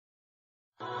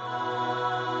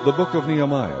The book of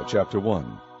Nehemiah, chapter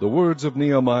 1. The words of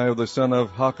Nehemiah the son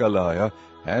of Hakaliah.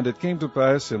 And it came to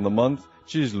pass in the month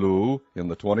Chislu, in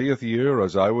the 20th year,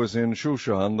 as I was in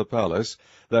Shushan the palace,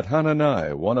 that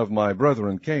Hanani, one of my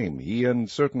brethren, came, he and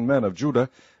certain men of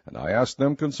Judah, and I asked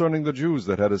them concerning the Jews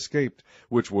that had escaped,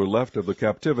 which were left of the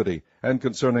captivity, and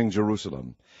concerning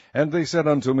Jerusalem. And they said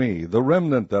unto me, The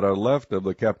remnant that are left of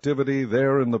the captivity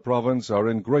there in the province are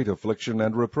in great affliction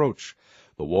and reproach.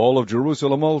 The wall of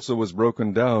Jerusalem also is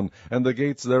broken down, and the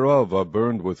gates thereof are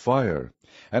burned with fire.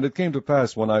 And it came to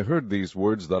pass, when I heard these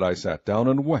words, that I sat down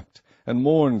and wept, and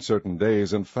mourned certain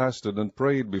days, and fasted and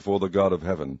prayed before the God of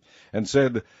heaven, and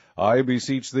said, I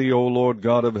beseech thee, O Lord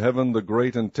God of heaven, the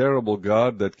great and terrible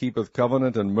God, that keepeth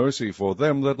covenant and mercy for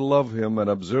them that love him and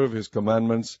observe his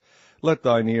commandments, let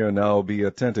thine ear now be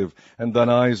attentive, and thine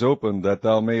eyes open, that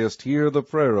thou mayest hear the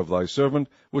prayer of thy servant,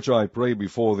 which I pray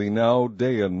before thee now,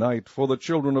 day and night, for the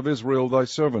children of Israel thy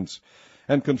servants,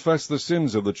 and confess the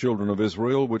sins of the children of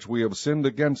Israel, which we have sinned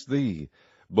against thee.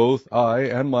 Both I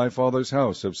and my father's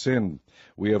house have sinned.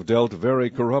 We have dealt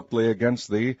very corruptly against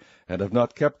thee, and have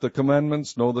not kept the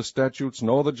commandments, nor the statutes,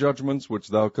 nor the judgments, which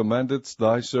thou commandedst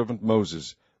thy servant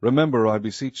Moses. Remember, I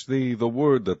beseech thee, the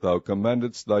word that thou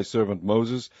commandedst thy servant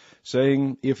Moses,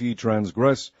 saying, If ye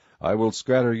transgress, I will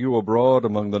scatter you abroad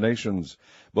among the nations.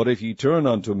 But if ye turn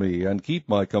unto me, and keep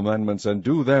my commandments, and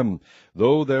do them,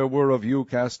 though there were of you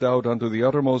cast out unto the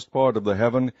uttermost part of the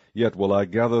heaven, yet will I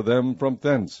gather them from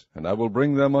thence, and I will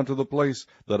bring them unto the place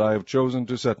that I have chosen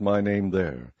to set my name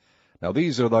there. Now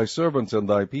these are thy servants and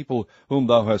thy people, whom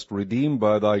thou hast redeemed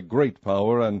by thy great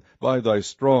power, and by thy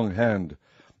strong hand.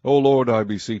 O Lord, I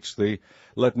beseech thee,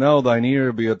 let now thine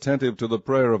ear be attentive to the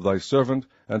prayer of thy servant,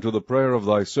 and to the prayer of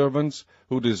thy servants,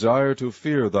 who desire to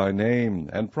fear thy name,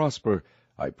 and prosper.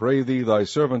 I pray thee thy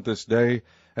servant this day,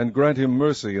 and grant him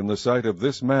mercy in the sight of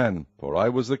this man, for I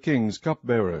was the king's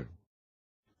cupbearer.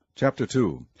 Chapter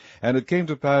 2. And it came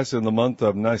to pass in the month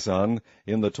of Nisan,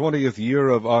 in the 20th year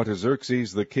of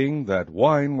Artaxerxes the king, that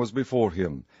wine was before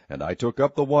him. And I took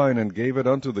up the wine, and gave it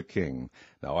unto the king.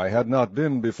 Now I had not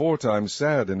been beforetime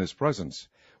sad in his presence.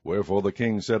 Wherefore the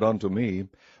king said unto me,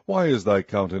 Why is thy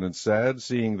countenance sad,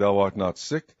 seeing thou art not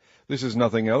sick? This is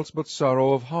nothing else but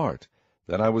sorrow of heart.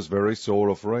 Then I was very sore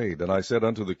afraid, and I said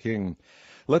unto the king,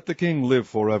 Let the king live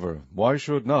forever. Why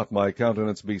should not my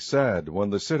countenance be sad,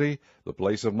 when the city, the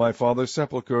place of my father's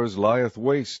sepulchres, lieth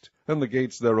waste, and the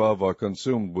gates thereof are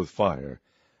consumed with fire?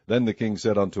 Then the king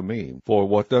said unto me, For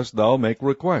what dost thou make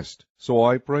request? So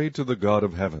I prayed to the God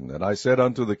of heaven, and I said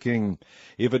unto the king,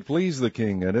 If it please the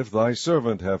king, and if thy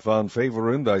servant have found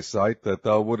favor in thy sight, that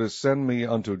thou wouldest send me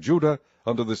unto Judah,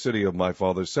 unto the city of my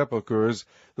father's sepulchres,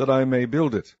 that I may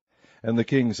build it. And the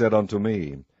king said unto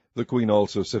me, the queen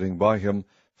also sitting by him,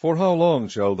 For how long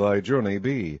shall thy journey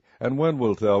be, and when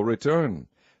wilt thou return?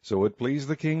 So it pleased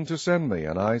the king to send me,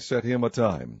 and I set him a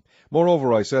time.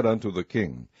 Moreover I said unto the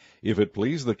king, If it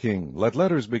please the king, let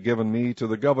letters be given me to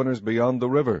the governors beyond the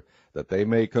river, that they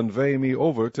may convey me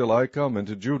over till I come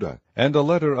into Judah. And a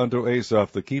letter unto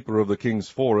Asaph the keeper of the king's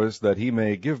forest, that he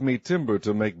may give me timber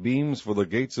to make beams for the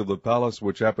gates of the palace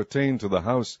which appertain to the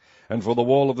house, and for the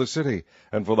wall of the city,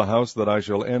 and for the house that I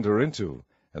shall enter into.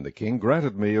 And the king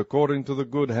granted me according to the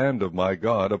good hand of my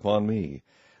God upon me.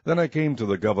 Then I came to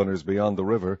the governors beyond the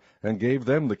river, and gave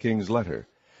them the king's letter.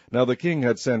 Now the king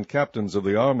had sent captains of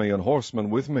the army and horsemen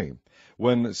with me.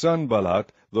 When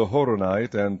Sanballat the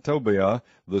Horonite, and Tobiah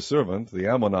the servant, the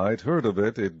Ammonite, heard of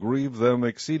it, it grieved them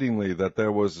exceedingly that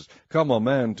there was come a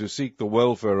man to seek the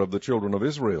welfare of the children of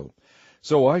Israel.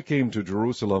 So I came to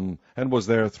Jerusalem, and was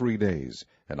there 3 days.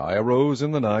 And I arose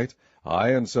in the night, I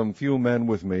and some few men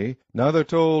with me. Neither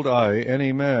told I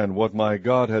any man what my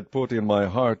God had put in my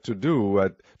heart to do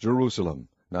at Jerusalem.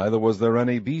 Neither was there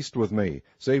any beast with me,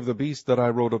 save the beast that I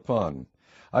rode upon.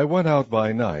 I went out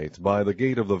by night by the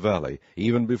gate of the valley,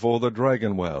 even before the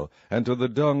dragon well, and to the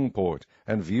dung port,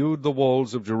 and viewed the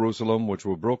walls of Jerusalem, which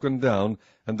were broken down,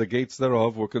 and the gates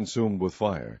thereof were consumed with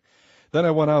fire. Then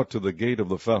I went out to the gate of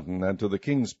the fountain, and to the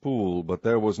king's pool, but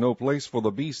there was no place for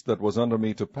the beast that was under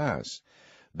me to pass.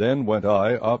 Then went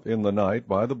I up in the night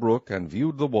by the brook, and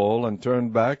viewed the wall, and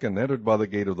turned back, and entered by the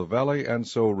gate of the valley, and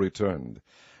so returned.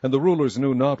 And the rulers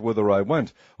knew not whither I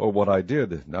went, or what I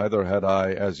did, neither had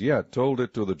I as yet told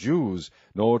it to the Jews,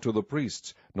 nor to the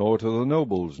priests, nor to the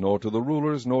nobles, nor to the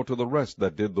rulers, nor to the rest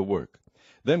that did the work.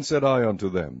 Then said I unto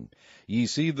them, Ye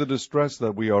see the distress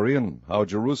that we are in, how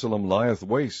Jerusalem lieth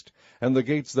waste, and the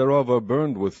gates thereof are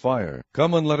burned with fire.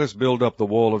 Come and let us build up the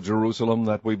wall of Jerusalem,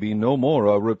 that we be no more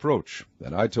a reproach.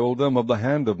 Then I told them of the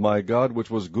hand of my God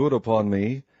which was good upon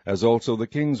me, as also the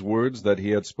king's words that he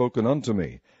had spoken unto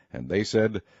me. And they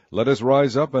said, Let us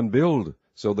rise up and build.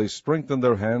 So they strengthened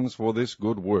their hands for this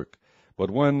good work. But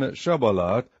when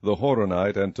Shabalat the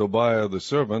Horonite, and Tobiah the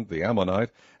servant, the Ammonite,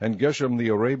 and Geshem the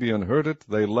Arabian heard it,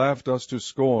 they laughed us to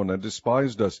scorn, and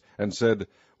despised us, and said,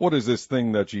 What is this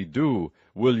thing that ye do?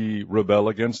 Will ye rebel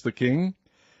against the king?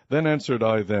 Then answered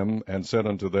I them, and said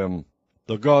unto them,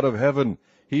 The God of heaven,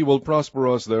 he will prosper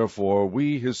us, therefore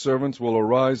we his servants will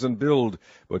arise and build,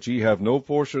 but ye have no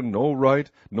portion, no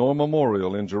right, nor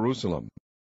memorial in Jerusalem.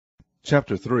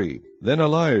 Chapter 3. Then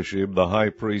Eliashib the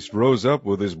high priest rose up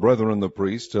with his brethren the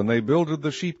priests, and they builded the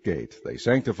sheep gate. They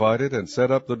sanctified it, and set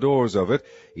up the doors of it,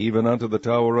 even unto the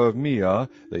tower of Meah.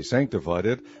 They sanctified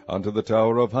it unto the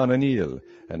tower of Hananiel.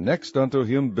 And next unto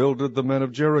him builded the men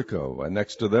of Jericho, and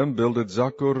next to them builded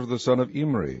Zaccur the son of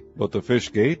Imri. But the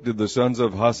fish gate did the sons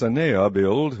of Hasaneah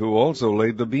build, who also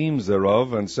laid the beams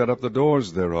thereof, and set up the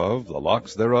doors thereof, the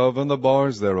locks thereof, and the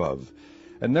bars thereof.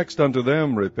 And next unto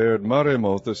them repaired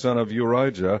Maremoth the son of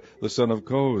Urijah, the son of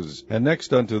Koz. And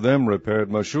next unto them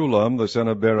repaired Meshullam the son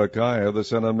of Berechiah, the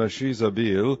son of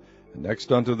Meshizabeel. And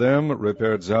next unto them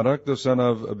repaired Zadok the son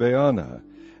of Baana.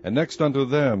 And next unto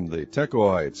them the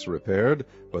Tekoites repaired,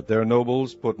 but their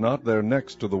nobles put not their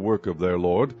necks to the work of their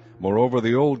lord. Moreover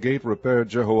the old gate repaired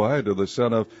Jehoiada the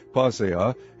son of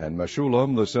Paseah, and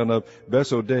Meshullam the son of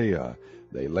Besodeiah.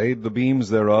 They laid the beams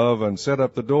thereof, and set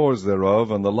up the doors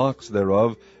thereof, and the locks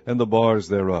thereof, and the bars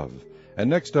thereof. And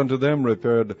next unto them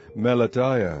repaired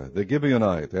Melatiah the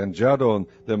Gibeonite, and Jadon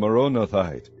the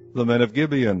Meronothite, the men of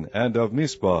Gibeon and of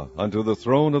Mizpah, unto the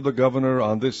throne of the governor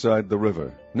on this side the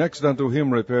river. Next unto him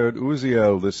repaired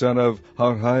Uzziel the son of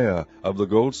Harhiah of the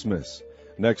goldsmiths.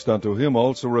 Next unto him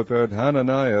also repaired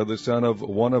Hananiah the son of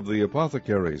one of the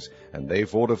apothecaries, and they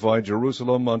fortified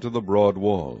Jerusalem unto the broad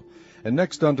wall. And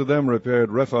next unto them repaired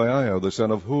Rephaiah the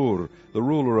son of Hur, the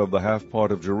ruler of the half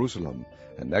part of Jerusalem.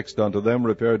 And next unto them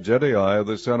repaired Jedaiah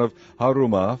the son of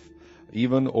Harumaph,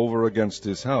 even over against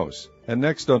his house. And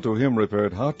next unto him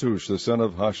repaired Hattush the son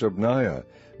of Hashabniah,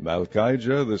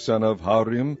 Malchijah the son of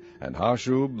Harim, and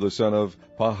Hashub the son of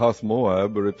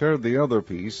Pahath-Moab repaired the other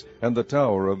piece, and the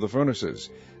tower of the furnaces.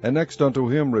 And next unto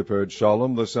him repaired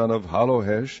Shallum the son of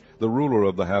Halohesh, the ruler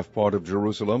of the half part of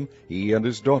Jerusalem, he and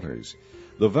his daughters.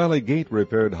 The valley gate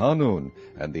repaired Hanun,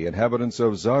 and the inhabitants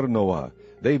of Zarnoah.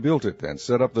 They built it, and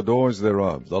set up the doors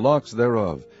thereof, the locks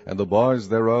thereof, and the bars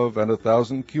thereof, and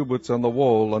 1,000 cubits on the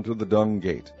wall unto the dung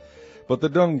gate. But the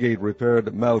dung gate repaired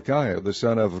Malchiah the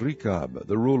son of Rechab,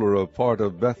 the ruler of part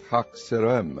of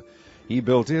Beth-Haccherem. He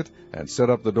built it, and set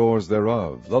up the doors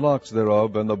thereof, the locks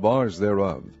thereof, and the bars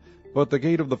thereof. But the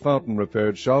gate of the fountain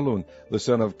repaired Shallun the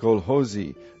son of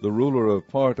Kolhozi, the ruler of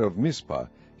part of Mizpah.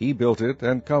 He built it,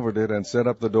 and covered it, and set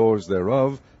up the doors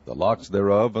thereof, the locks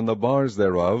thereof, and the bars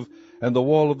thereof, and the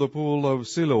wall of the pool of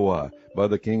Siloah by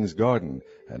the king's garden,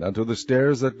 and unto the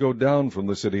stairs that go down from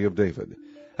the city of David.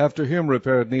 After him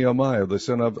repaired Nehemiah the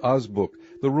son of Azbuk,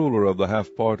 the ruler of the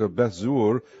half part of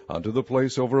Bethzur, unto the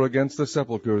place over against the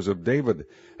sepulchres of David,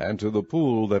 and to the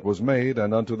pool that was made,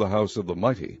 and unto the house of the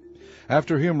mighty.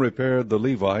 After him repaired the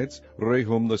Levites,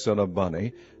 Rehum the son of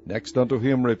Bani. Next unto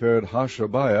him repaired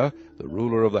Hashabiah, the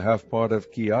ruler of the half part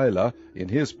of Keilah, in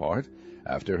his part.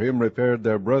 After him repaired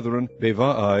their brethren,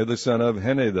 Bevai the son of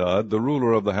Henadad, the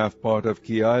ruler of the half part of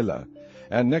Keilah.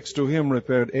 And next to him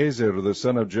repaired Ezer the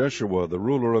son of Jeshua, the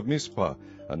ruler of Mizpah,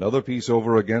 another piece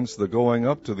over against the going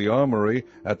up to the armory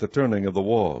at the turning of the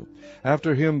wall.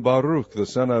 After him Baruch the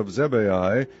son of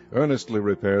Zebai earnestly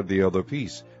repaired the other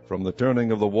piece, from the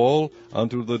turning of the wall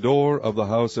unto the door of the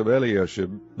house of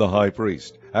Eliashib the high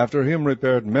priest. After him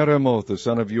repaired Meremoth the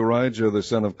son of Urijah the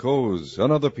son of Koz,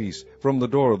 another piece, from the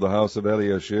door of the house of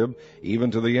Eliashib,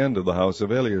 even to the end of the house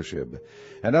of Eliashib.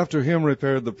 And after him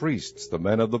repaired the priests, the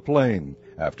men of the plain.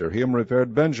 After him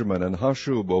repaired Benjamin and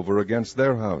Hashub over against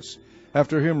their house.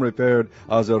 After him repaired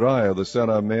Azariah the son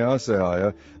of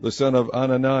Maaseiah, the son of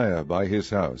Ananiah, by his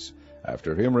house.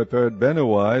 After him repaired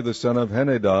Benui the son of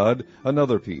Henadad,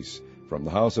 another piece, from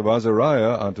the house of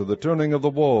Azariah unto the turning of the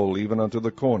wall, even unto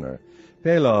the corner.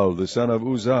 Pelal the son of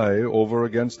Uzai over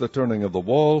against the turning of the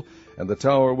wall, and the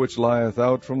tower which lieth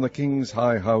out from the king's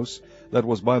high house, that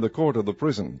was by the court of the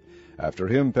prison. After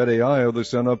him Pedaiah the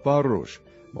son of Parush.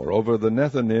 Moreover the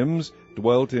Nethinims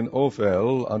dwelt in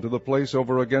Ophel, unto the place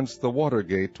over against the water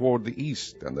gate toward the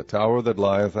east, and the tower that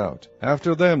lieth out.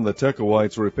 After them the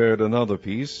Tekoites repaired another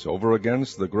piece, over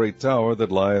against the great tower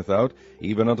that lieth out,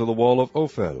 even unto the wall of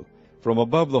Ophel. From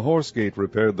above the horse gate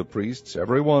repaired the priests,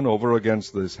 every one over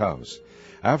against this house.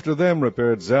 After them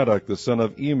repaired Zadok the son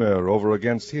of Emer over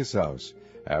against his house.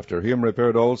 After him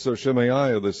repaired also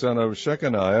Shemaiah the son of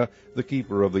Shechaniah, the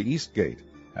keeper of the east gate.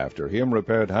 After him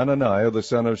repaired Hananiah the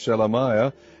son of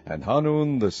Shelemiah, and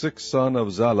Hanun the sixth son of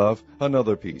Zalaph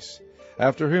another piece.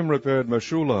 After him repaired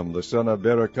Meshullam the son of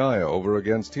Berechiah over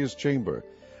against his chamber.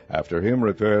 After him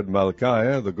repaired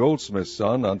Malchiah the goldsmith's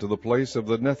son unto the place of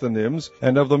the Nethinims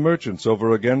and of the merchants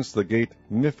over against the gate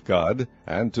Mifkad,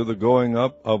 and to the going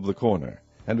up of the corner.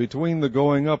 And between the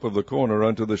going up of the corner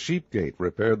unto the sheep gate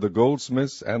repaired the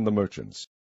goldsmiths and the merchants.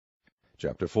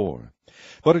 Chapter 4.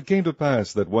 But it came to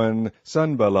pass that when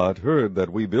Sanballat heard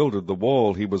that we builded the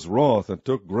wall, he was wroth, and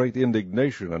took great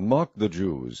indignation, and mocked the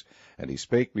Jews. And he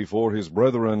spake before his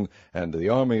brethren and the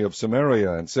army of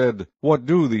Samaria, and said, What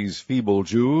do these feeble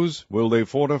Jews? Will they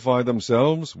fortify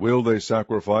themselves? Will they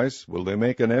sacrifice? Will they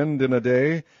make an end in a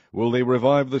day? Will they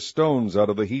revive the stones out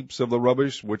of the heaps of the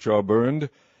rubbish which are burned?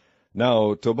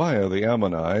 Now Tobiah the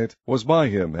Ammonite was by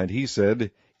him, and he said,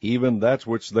 Even that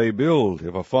which they build,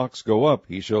 if a fox go up,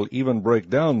 he shall even break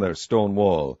down their stone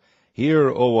wall. Hear,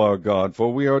 O our God,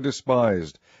 for we are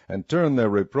despised, and turn their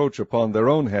reproach upon their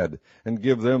own head, and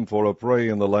give them for a prey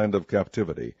in the land of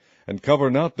captivity. And cover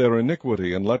not their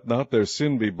iniquity, and let not their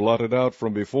sin be blotted out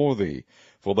from before thee,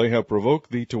 for they have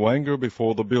provoked thee to anger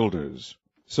before the builders.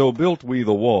 So built we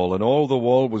the wall, and all the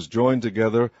wall was joined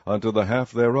together unto the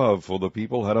half thereof, for the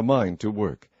people had a mind to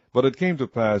work. But it came to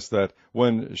pass that,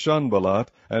 when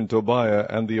Sanballat and Tobiah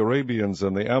and the Arabians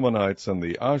and the Ammonites and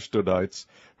the Ashdodites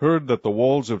heard that the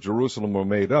walls of Jerusalem were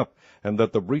made up, and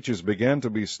that the breaches began to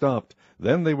be stopped,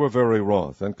 then they were very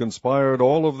wroth, and conspired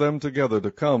all of them together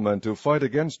to come and to fight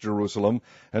against Jerusalem,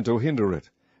 and to hinder it.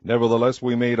 Nevertheless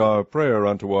we made our prayer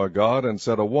unto our God, and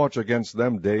set a watch against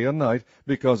them day and night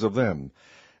because of them.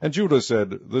 And Judah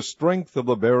said, The strength of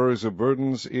the bearers of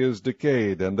burdens is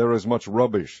decayed, and there is much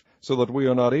rubbish, so that we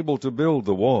are not able to build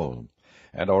the wall.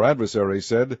 And our adversaries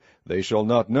said, They shall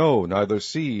not know, neither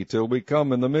see, till we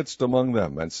come in the midst among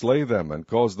them, and slay them, and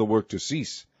cause the work to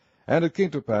cease. And it came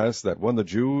to pass that when the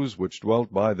Jews which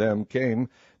dwelt by them came,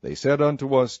 they said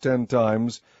unto us 10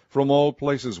 times, From all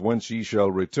places whence ye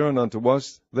shall return unto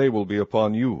us, they will be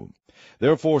upon you.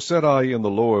 Therefore set I in the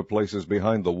lower places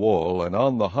behind the wall, and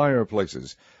on the higher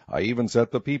places. I even set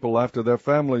the people after their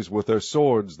families with their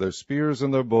swords, their spears,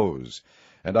 and their bows.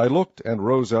 And I looked and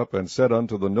rose up, and said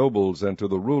unto the nobles, and to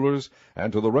the rulers,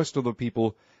 and to the rest of the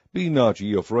people, Be not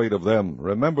ye afraid of them.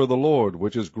 Remember the Lord,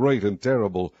 which is great and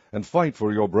terrible, and fight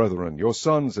for your brethren, your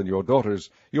sons and your daughters,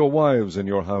 your wives and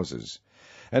your houses.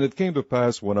 And it came to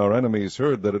pass, when our enemies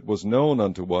heard that it was known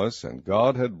unto us, and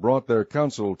God had brought their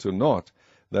counsel to naught,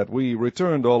 that we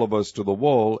returned all of us to the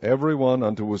wall, every one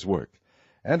unto his work.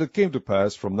 And it came to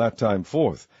pass from that time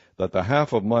forth, that the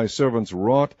half of my servants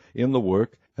wrought in the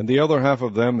work, and the other half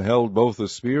of them held both the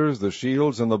spears, the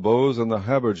shields, and the bows, and the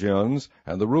habergeons,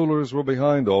 and the rulers were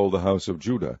behind all the house of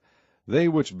Judah. They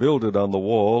which builded on the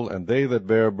wall, and they that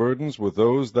bare burdens with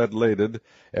those that laded,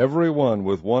 every one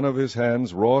with one of his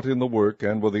hands wrought in the work,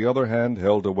 and with the other hand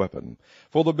held a weapon.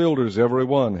 For the builders every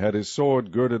one had his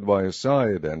sword girded by his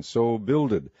side, and so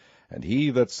builded. And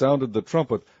he that sounded the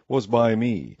trumpet was by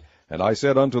me. And I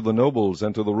said unto the nobles,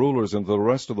 and to the rulers, and to the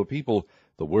rest of the people,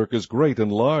 The work is great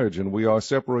and large, and we are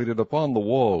separated upon the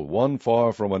wall, one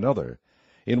far from another.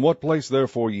 In what place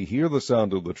therefore ye hear the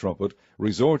sound of the trumpet,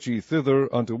 resort ye thither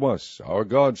unto us. Our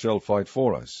God shall fight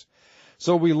for us.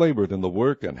 So we labored in the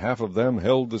work, and half of them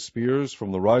held the spears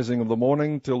from the rising of the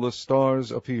morning till the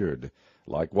stars appeared.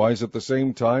 Likewise at the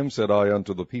same time said I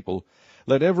unto the people,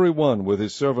 Let every one with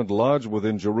his servant lodge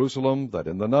within Jerusalem, that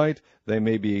in the night they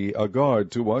may be a guard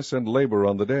to us, and labor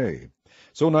on the day.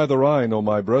 So neither I, nor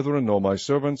my brethren, nor my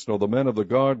servants, nor the men of the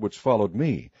guard which followed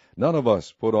me, none of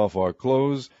us put off our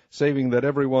clothes, saving that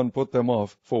every one put them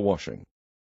off for washing.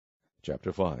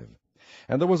 Chapter 5.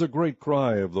 And there was a great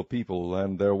cry of the people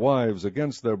and their wives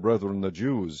against their brethren the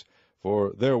Jews.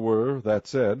 For there were that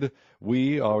said,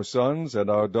 We, our sons, and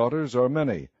our daughters are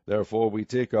many, therefore we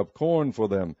take up corn for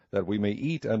them, that we may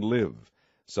eat and live.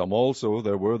 Some also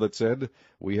there were that said,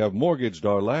 We have mortgaged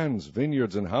our lands,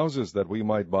 vineyards, and houses, that we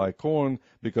might buy corn,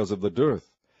 because of the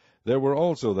dearth. There were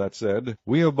also that said,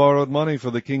 We have borrowed money for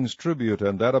the king's tribute,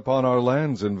 and that upon our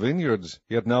lands and vineyards.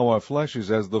 Yet now our flesh is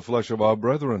as the flesh of our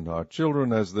brethren, our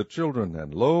children as the children.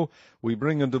 And lo, we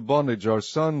bring into bondage our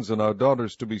sons and our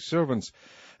daughters to be servants,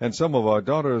 and some of our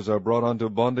daughters are brought unto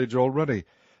bondage already.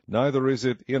 Neither is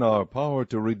it in our power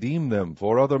to redeem them,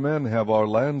 for other men have our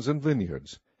lands and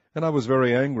vineyards. And I was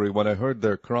very angry when I heard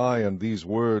their cry and these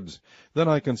words. Then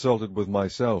I consulted with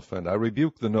myself, and I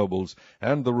rebuked the nobles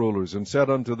and the rulers, and said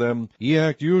unto them, Ye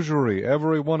act usury,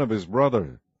 every one of his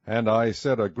brother. And I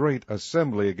set a great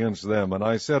assembly against them, and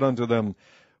I said unto them,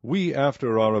 We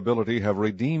after our ability have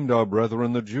redeemed our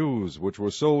brethren the Jews, which were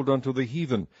sold unto the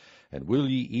heathen, And will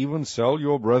ye even sell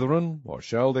your brethren, or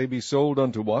shall they be sold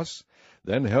unto us?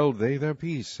 Then held they their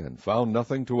peace, and found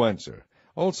nothing to answer.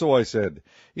 Also I said,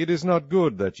 It is not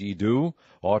good that ye do.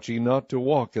 Ought ye not to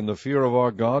walk in the fear of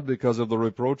our God, because of the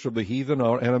reproach of the heathen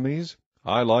our enemies?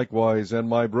 I likewise, and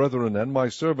my brethren, and my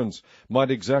servants,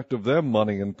 might exact of them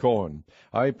money and corn.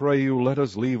 I pray you, let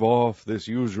us leave off this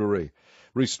usury.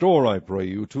 Restore, I pray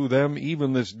you, to them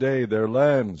even this day their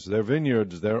lands, their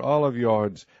vineyards, their olive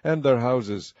yards, and their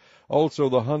houses, also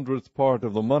the 100th part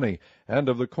of the money, and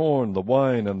of the corn, the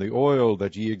wine, and the oil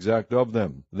that ye exact of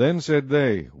them. Then said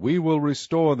they, We will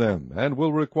restore them, and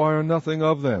will require nothing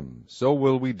of them. So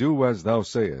will we do as thou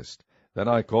sayest. Then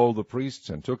I called the priests,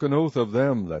 and took an oath of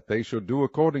them, that they should do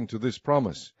according to this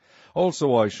promise.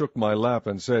 Also I shook my lap,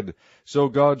 and said, So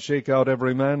God shake out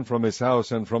every man from his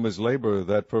house and from his labor,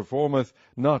 that performeth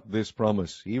not this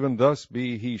promise, even thus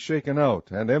be he shaken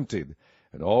out and emptied.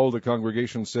 And all the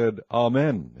congregation said,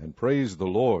 Amen, and praised the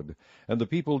Lord. And the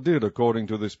people did according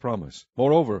to this promise.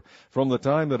 Moreover, from the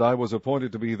time that I was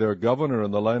appointed to be their governor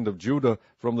in the land of Judah,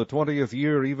 from the 20th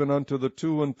year even unto the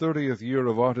 32nd year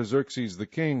of Artaxerxes the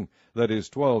king, that is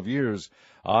 12 years,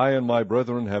 I and my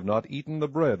brethren have not eaten the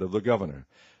bread of the governor.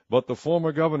 But the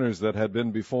former governors that had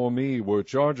been before me were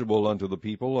chargeable unto the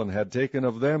people, and had taken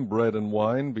of them bread and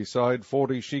wine, beside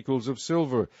 40 shekels of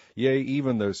silver. Yea,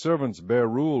 even their servants bare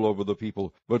rule over the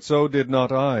people. But so did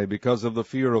not I, because of the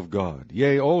fear of God.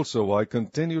 Yea, also I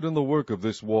continued in the work of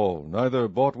this wall, neither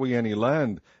bought we any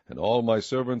land, and all my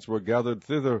servants were gathered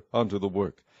thither unto the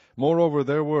work. Moreover,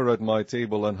 there were at my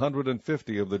table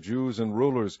 150 of the Jews and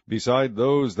rulers, beside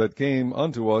those that came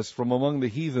unto us from among the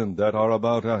heathen that are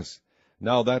about us.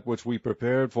 Now that which we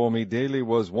prepared for me daily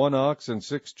was 1 ox and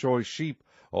 6 choice sheep.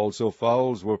 Also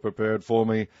fowls were prepared for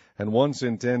me, and once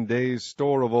in 10 days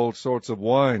store of all sorts of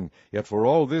wine. Yet for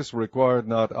all this required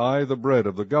not I the bread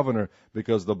of the governor,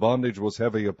 because the bondage was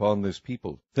heavy upon this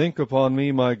people. Think upon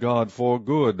me, my God, for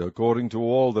good, according to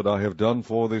all that I have done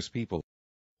for this people.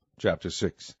 Chapter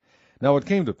 6. Now it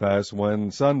came to pass, when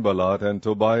Sanballat and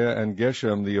Tobiah and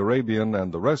Geshem the Arabian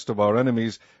and the rest of our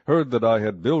enemies heard that I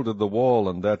had builded the wall,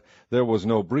 and that there was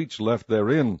no breach left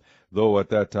therein, though at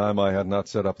that time I had not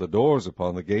set up the doors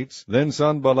upon the gates, then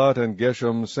Sanballat and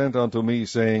Geshem sent unto me,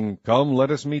 saying, Come,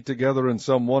 let us meet together in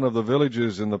some one of the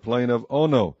villages in the plain of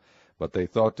Ono. But they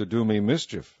thought to do me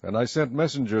mischief, and I sent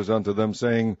messengers unto them,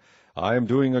 saying, I am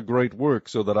doing a great work,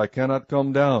 so that I cannot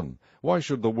come down. Why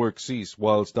should the work cease,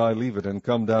 whilst I leave it and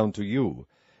come down to you?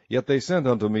 Yet they sent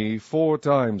unto me 4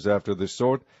 times after this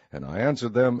sort, and I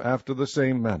answered them after the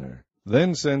same manner.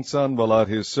 Then sent Sanballat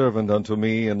his servant unto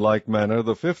me in like manner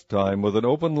the 5th time, with an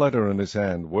open letter in his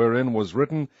hand, wherein was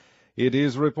written, It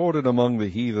is reported among the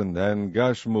heathen, and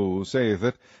Gashmu saith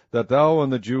it, that thou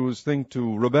and the Jews think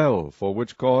to rebel, for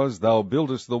which cause thou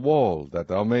buildest the wall, that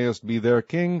thou mayest be their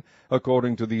king,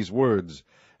 according to these words.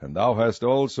 And thou hast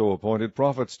also appointed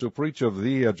prophets to preach of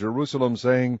thee at Jerusalem,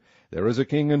 saying, There is a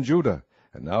king in Judah,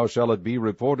 and now shall it be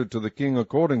reported to the king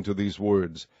according to these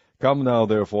words. Come now,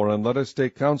 therefore, and let us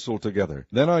take counsel together.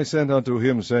 Then I sent unto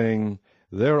him, saying,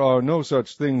 There are no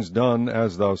such things done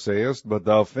as thou sayest, but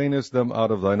thou feignest them out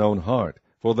of thine own heart.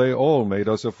 For they all made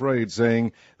us afraid,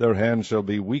 saying, Their hand shall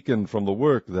be weakened from the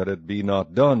work, that it be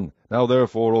not done. Now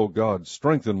therefore, O God,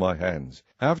 strengthen my hands.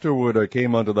 Afterward I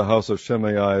came unto the house of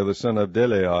Shemaiah the son of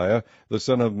Delaiah, the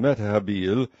son of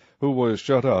Methabil, who was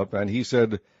shut up, and he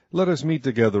said, Let us meet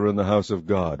together in the house of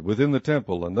God, within the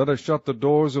temple, and let us shut the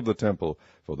doors of the temple,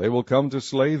 for they will come to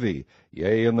slay thee.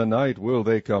 Yea, in the night will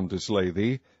they come to slay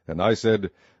thee. And I said,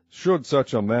 Should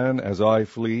such a man as I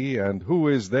flee, and who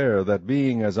is there that,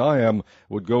 being as I am,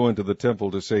 would go into the temple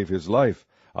to save his life?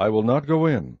 I will not go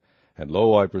in. And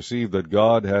lo, I perceived that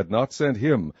God had not sent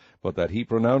him, but that he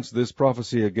pronounced this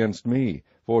prophecy against me,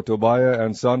 for Tobiah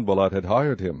and Sanballat had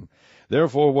hired him.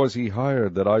 Therefore was he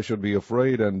hired, that I should be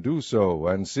afraid, and do so,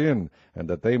 and sin, and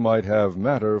that they might have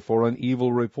matter for an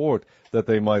evil report, that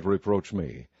they might reproach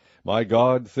me. My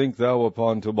God, think thou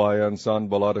upon Tobiah and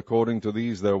Sanballat according to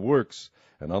these their works,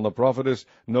 and on the prophetess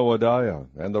Noadiah,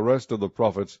 and the rest of the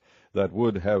prophets, that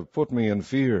would have put me in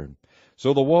fear.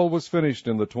 So the wall was finished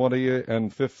in the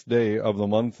 25th day of the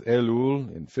month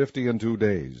Elul, in 52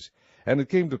 days. And it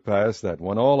came to pass that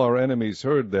when all our enemies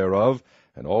heard thereof,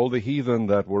 and all the heathen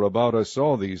that were about us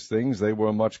saw these things, they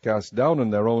were much cast down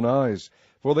in their own eyes,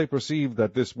 for they perceived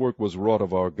that this work was wrought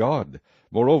of our God.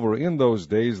 Moreover, in those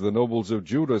days the nobles of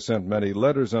Judah sent many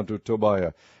letters unto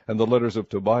Tobiah, and the letters of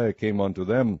Tobiah came unto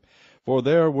them. For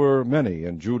there were many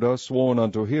in Judah sworn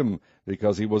unto him,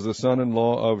 because he was the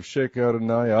son-in-law of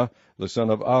Shechaniah, the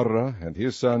son of Arah, and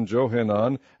his son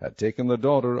Johanan had taken the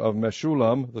daughter of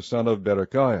Meshullam, the son of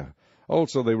Berechiah.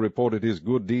 Also they reported his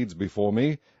good deeds before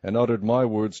me, and uttered my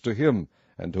words to him,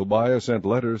 and Tobiah sent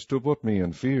letters to put me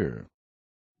in fear.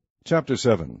 Chapter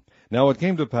 7. Now it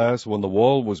came to pass, when the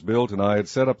wall was built, and I had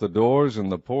set up the doors,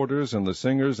 and the porters, and the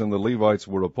singers, and the Levites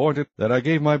were appointed, that I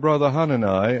gave my brother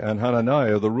Hanani, and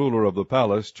Hananiah the ruler of the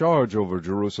palace, charge over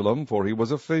Jerusalem, for he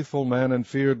was a faithful man, and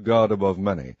feared God above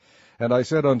many. And I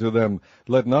said unto them,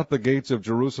 Let not the gates of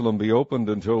Jerusalem be opened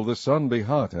until the sun be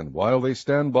hot, and while they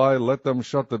stand by, let them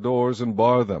shut the doors, and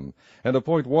bar them, and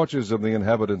appoint watches of the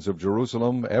inhabitants of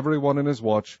Jerusalem, every one in his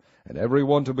watch, and every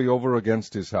one to be over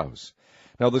against his house.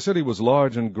 Now the city was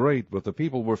large and great, but the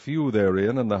people were few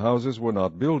therein, and the houses were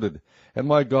not builded. And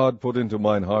my God put into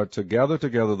mine heart to gather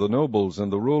together the nobles,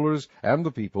 and the rulers, and the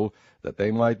people, that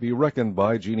they might be reckoned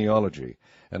by genealogy.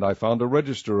 And I found a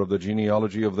register of the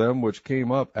genealogy of them which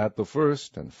came up at the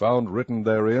first, and found written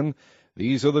therein,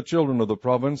 These are the children of the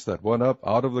province that went up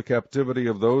out of the captivity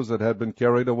of those that had been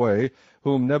carried away,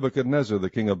 whom Nebuchadnezzar the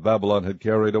king of Babylon had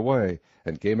carried away,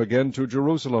 and came again to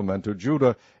Jerusalem and to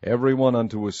Judah, every one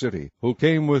unto a city, who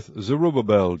came with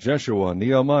Zerubbabel, Jeshua,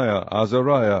 Nehemiah,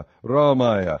 Azariah,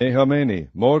 Raamiah, Nahamani,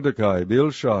 Mordecai,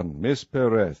 Bilshan,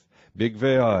 Mispereth,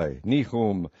 Bigvai,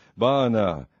 Nehum,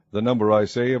 Baanah. The number, I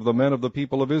say, of the men of the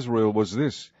people of Israel was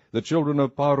this: the children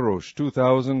of Parosh,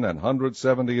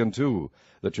 2,172,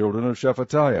 the children of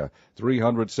Shephatiah,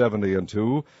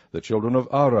 372, the children of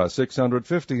Ara,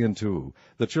 652,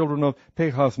 the children of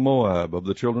Pahath-Moab, of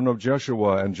the children of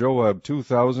Jeshua and Joab,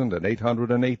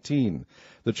 2,818,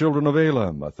 the children of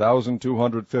Elam,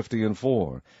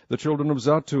 1,254, the children of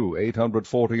Zattu,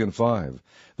 845,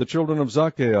 the children of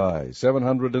Zaccai,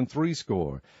 703,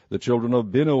 the children of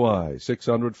Binnui,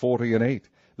 648,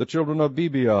 the children of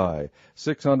Bebai,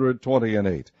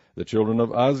 628, the children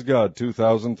of Azgad,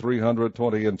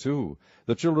 2,322,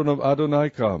 the children of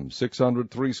Adonikam,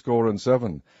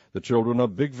 667, the children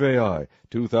of Bigvai,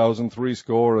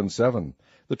 2,037,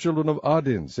 the children of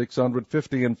Adin,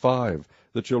 655,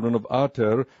 the children of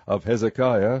Ater, of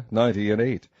Hezekiah,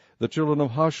 98, the children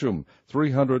of Hashum,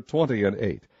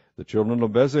 328, the children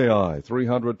of Bezai,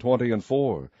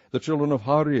 324, the children of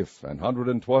Hariph,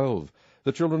 112,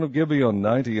 the children of Gibeon,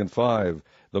 95,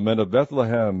 the men of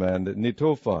Bethlehem and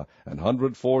Netophah,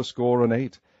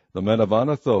 168, the men of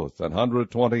Anathoth,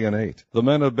 128, the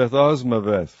men of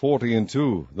Bethazmaveth,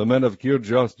 42, the men of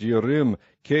Kirjath Jearim,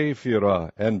 Kephirah,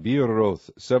 and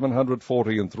Beeroth,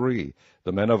 743,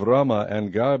 the men of Ramah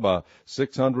and Gaba,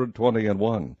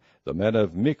 621, the men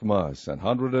of Michmas,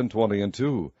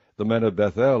 122, the men of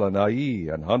Bethel and Ai,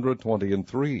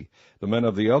 123, the men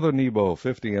of the other Nebo,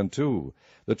 52,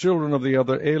 the children of the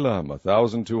other Elam,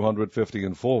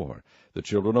 1,254, the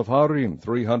children of Harim,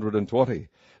 320,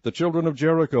 the children of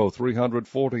Jericho,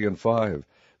 345,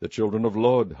 the children of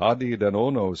Lod, Hadid, and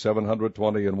Ono,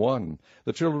 721,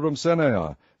 the children of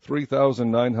Senaiah,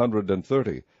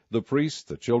 3,930, the priests,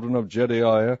 the children of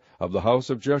Jedaiah, of the house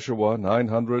of Jeshua,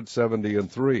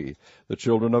 973, the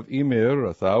children of Emir,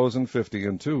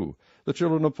 1,052, the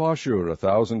children of Pashur,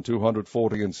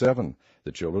 1,247,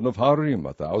 the children of Harim,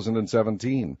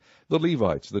 1,017, the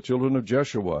Levites, the children of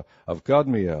Jeshua, of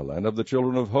Kadmiel, and of the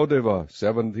children of Hodeva,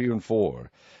 74,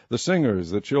 the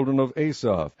singers, the children of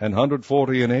Asaph,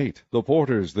 148, the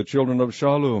porters, the children of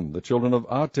Shallum, the children of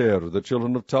Ater, the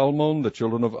children of Talmon, the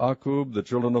children of Akub, the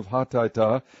children of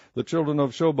Hatita, the children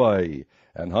of Shobai,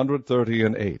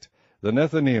 138, the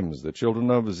Nethinims, the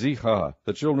children of Ziha,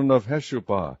 the children of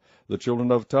Heshupah, the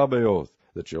children of Tabeoth,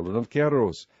 the children of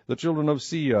Keros, the children of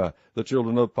Sia, the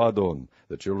children of Padon,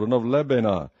 the children of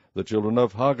Lebenah, the children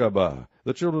of Hagabah,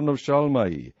 the children of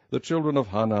Shalmai, the children of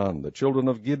Hanan, the children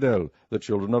of Giddel, the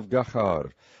children of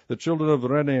Gachar, the children of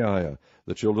Renaiah,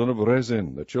 the children of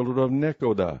Rezin, the children of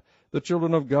Nekoda, the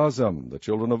children of Gazam, the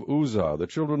children of Uzzah, the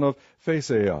children of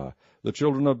Phaseah, the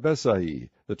children of Besai,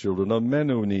 the children of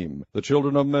Menunim, the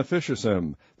children of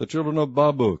Mephishisem, the children of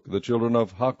Babuk, the children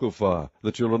of Hakupha,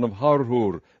 the children of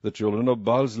Harhur, the children of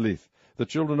Balzlith, the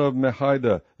children of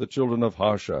Mehida, the children of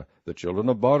Harsha, the children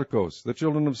of Barkos, the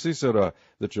children of Sisera,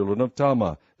 the children of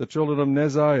Tama, the children of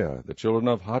Neziah, the children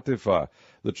of Hatipha,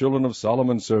 the children of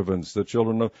Solomon's servants, the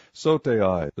children of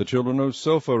Sotai, the children of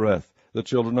Sophareth, the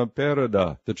children of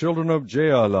Perida, the children of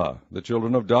Jaala, the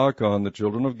children of Darkon, the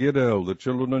children of Giddel, the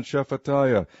children of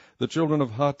Shephatiah, the children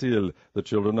of Hatil, the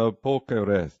children of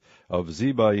Pokereth, of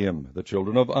Zebaim, the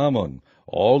children of Ammon.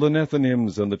 All the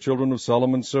Nethinims and the children of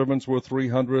Solomon's servants were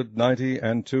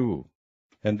 392.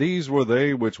 And these were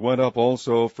they which went up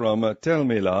also from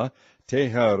Telmelah,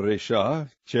 Teharesha,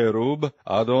 Cherub,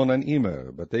 Adon, and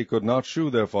Emer, but they could not shew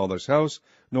their father's house,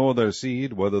 nor their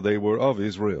seed, whether they were of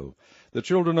Israel. The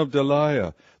children of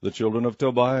Delaiah, the children of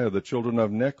Tobiah, the children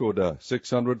of Nekoda,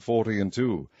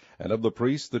 642. And of the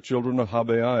priests, the children of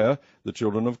Habaiah, the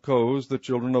children of Koz, the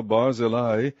children of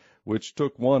Barzillai, which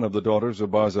took one of the daughters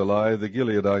of Barzillai the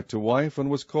Gileadite to wife, and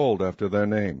was called after their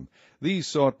name. These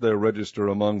sought their register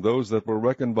among those that were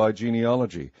reckoned by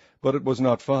genealogy, but it was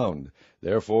not found.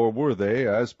 Therefore were they,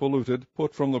 as polluted,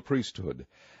 put from the priesthood.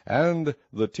 And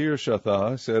the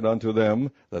Tirshatha said unto them,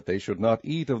 that they should not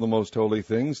eat of the most holy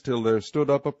things, till there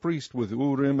stood up a priest with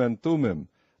Urim and Thummim.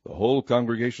 The whole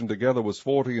congregation together was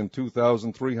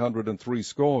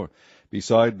 42,303,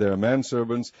 beside their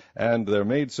manservants and their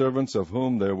maidservants, of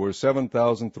whom there were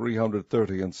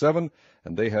 7,337,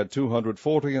 and they had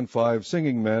 245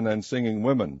 singing men and singing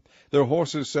women. Their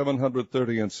horses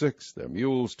 736, their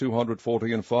mules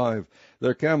 245,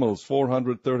 their camels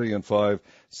 435,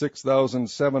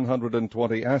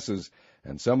 6,720 asses.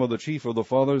 And some of the chief of the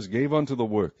fathers gave unto the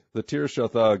work. The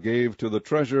Tirshatha gave to the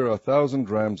treasure 1,000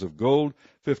 drams of gold,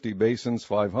 50 basins,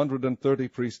 530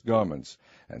 priest garments.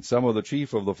 And some of the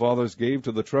chief of the fathers gave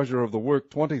to the treasure of the work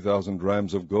 20,000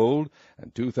 drams of gold,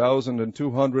 and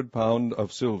 2,200 pound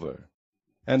of silver.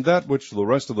 And that which the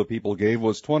rest of the people gave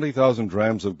was 20,000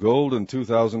 drams of gold, and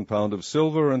 2,000 pound of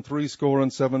silver, and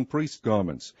 7 priest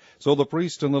garments. So the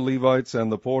priests and the Levites,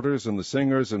 and the porters, and the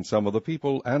singers, and some of the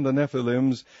people, and the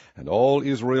Nephilims, and all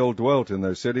Israel dwelt in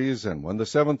their cities. And when the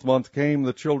 7th month came,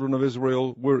 the children of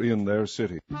Israel were in their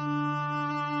city.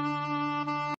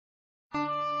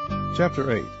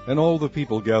 Chapter 8. And all the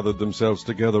people gathered themselves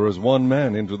together as one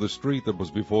man into the street that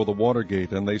was before the water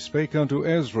gate, and they spake unto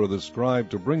Ezra the scribe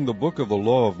to bring the book of the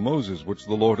law of Moses, which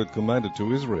the Lord had commanded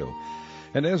to Israel.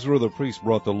 And Ezra the priest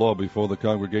brought the law before the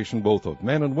congregation, both of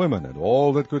men and women, and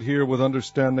all that could hear with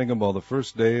understanding, upon the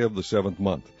 1st day of the 7th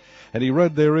month. And he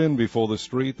read therein before the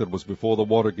street that was before the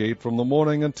water gate, from the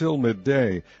morning until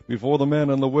midday, before the men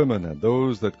and the women, and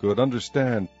those that could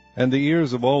understand. And the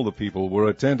ears of all the people were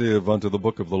attentive unto the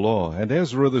book of the law. And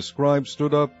Ezra the scribe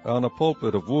stood up on a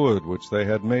pulpit of wood, which they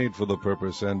had made for the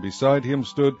purpose, and beside him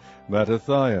stood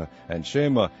Mattithiah, and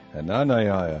Shema, and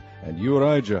Ananiah, and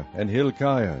Urijah, and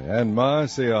Hilkiah, and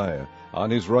Maaseiah, on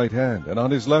his right hand, and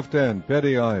on his left hand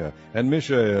Pedaiah, and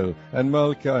Mishael, and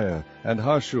Malchiah, and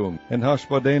Hashum, and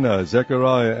Hashbaddanah,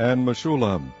 Zechariah, and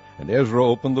Meshullam. And Ezra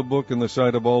opened the book in the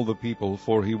sight of all the people,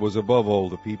 for he was above all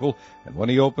the people. And when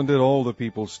he opened it, all the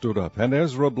people stood up. And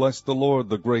Ezra blessed the Lord,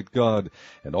 the great God.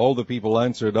 And all the people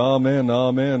answered, Amen,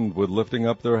 Amen, with lifting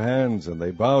up their hands. And they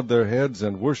bowed their heads,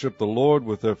 and worshipped the Lord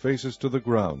with their faces to the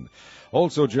ground.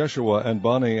 Also Jeshua, and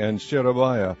Bani, and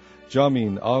Sherebiah,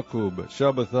 Jamin, Akub,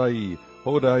 Shabbathai,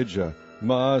 Hodijah,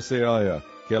 Maaseiah,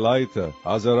 Kelitha,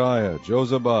 Azariah,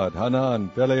 Jozabad, Hanan,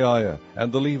 Peleiah,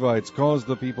 and the Levites caused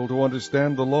the people to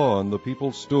understand the law, and the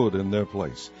people stood in their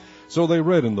place. So they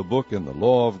read in the book and the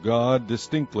law of God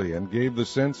distinctly, and gave the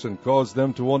sense, and caused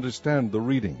them to understand the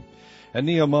reading. And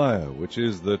Nehemiah, which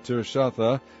is the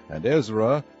Tirshatha, and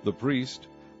Ezra, the priest,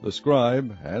 the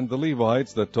scribe, and the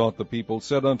Levites that taught the people,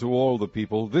 said unto all the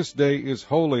people, This day is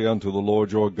holy unto the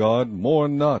Lord your God,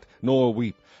 mourn not, nor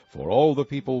weep. For all the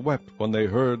people wept when they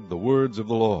heard the words of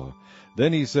the law.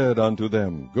 Then he said unto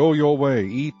them, Go your way,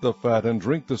 eat the fat, and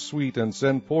drink the sweet, and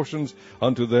send portions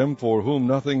unto them for whom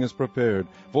nothing is prepared.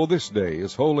 For this day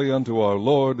is holy unto our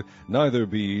Lord, neither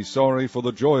be ye sorry, for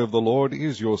the joy of the Lord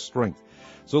is your strength.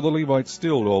 So the Levites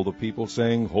stilled all the people,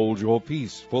 saying, Hold your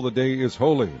peace, for the day is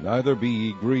holy, neither be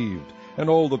ye grieved. And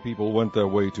all the people went their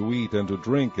way to eat, and to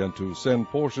drink, and to send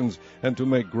portions, and to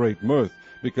make great mirth,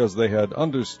 because they had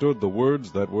understood the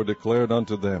words that were declared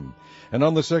unto them. And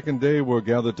on the 2nd day were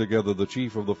gathered together the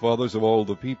chief of the fathers of all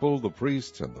the people, the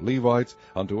priests and the Levites,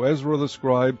 unto Ezra the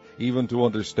scribe, even to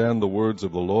understand the words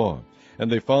of the law.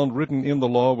 And they found written in the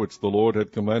law which the Lord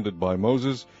had commanded by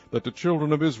Moses, that the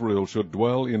children of Israel should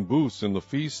dwell in booths in the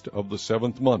feast of the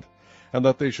 7th month, and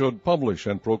that they should publish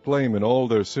and proclaim in all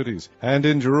their cities, and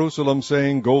in Jerusalem,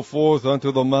 saying, Go forth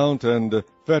unto the mount, and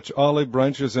fetch olive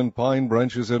branches, and pine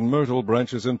branches, and myrtle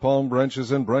branches, and palm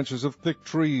branches, and branches of thick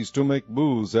trees, to make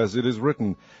booths, as it is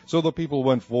written. So the people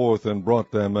went forth, and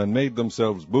brought them, and made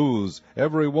themselves booths,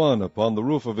 every one upon the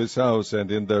roof of his house,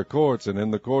 and in their courts, and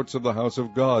in the courts of the house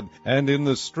of God, and in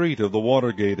the street of the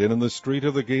water gate, and in the street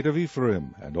of the gate of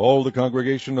Ephraim. And all the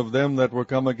congregation of them that were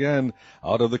come again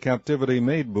out of the captivity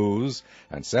made booths,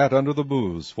 and sat under the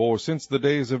booths. For since the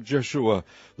days of Jeshua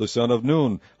the son of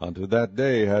Nun unto that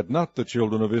day had not the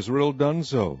children children of Israel done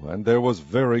so, and there was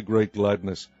very great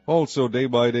gladness. Also day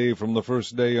by day, from the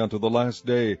first day unto the last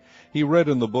day, he read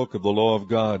in the book of the law of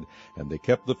God. And they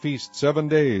kept the feast 7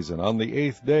 days, and on the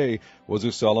 8th day was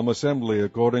a solemn assembly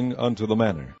according unto the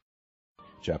manner.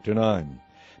 Chapter 9.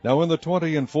 Now in the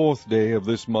 24th day of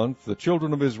this month the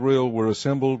children of Israel were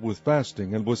assembled with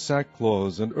fasting, and with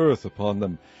sackcloths and earth upon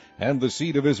them. And the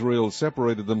seed of Israel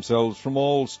separated themselves from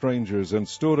all strangers, and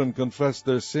stood and confessed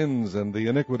their sins and the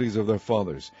iniquities of their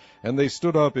fathers. And they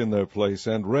stood up in their place,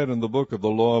 and read in the book of the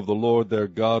law of the Lord their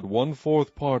God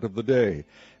 1/4 part of the day.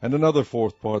 And another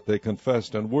 4th part they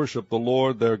confessed, and worshipped the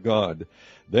Lord their God.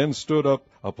 Then stood up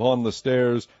upon the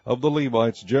stairs of the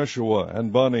Levites Jeshua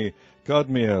and Bani,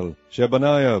 Kadmiel,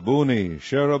 Shebaniah, Buni,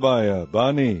 Sherebiah,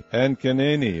 Bani, and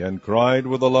Kenani, and cried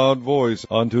with a loud voice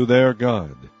unto their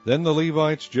God. Then the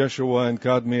Levites Jeshua and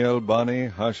Kadmiel, Bani,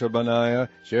 Hashabaniah,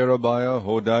 Sherebiah,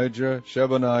 Hodijah,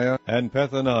 Shebaniah, and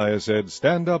Pethaniah said,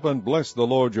 Stand up and bless the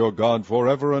Lord your God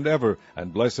forever and ever,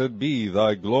 and blessed be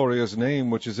thy glorious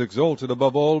name, which is exalted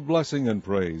above all blessing and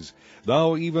praise.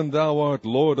 Thou, even thou art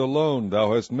Lord alone.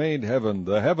 Thou hast made heaven,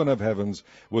 the heaven of heavens,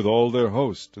 with all their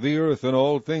host, the earth and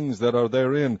all things that are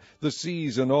therein, the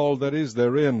seas and all that is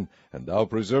therein, and thou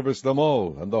preservest them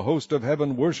all, and the host of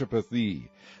heaven worshippeth thee.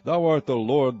 Thou art the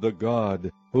Lord the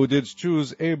God, who didst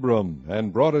choose Abram,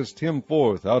 and broughtest him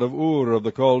forth out of Ur of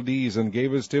the Chaldees, and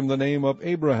gavest him the name of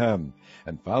Abraham,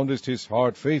 and foundest his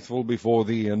heart faithful before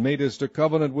thee, and madest a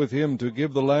covenant with him to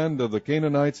give the land of the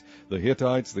Canaanites, the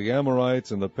Hittites, the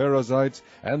Amorites, and the Perizzites,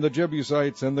 and the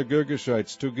Jebusites, and the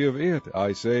Girgashites, to give it,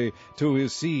 I say, to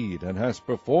his seed, and hast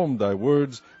performed thy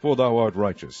words, for thou art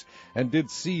righteous, and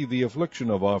didst see the affliction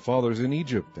of our fathers in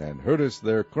Egypt, and heardest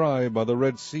their cry by the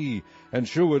Red Sea, and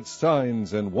shewedst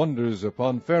signs and wonders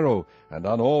upon Pharaoh, and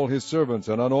on all his servants,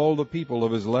 and on all the people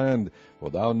of his land, for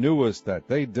thou knewest that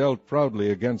they dealt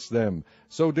proudly against them.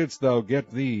 So didst thou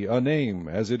get thee a name,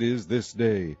 as it is this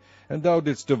day. And thou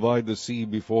didst divide the sea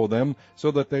before them,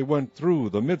 so that they went through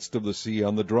the midst of the sea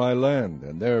on the dry land,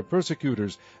 and their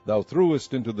persecutors thou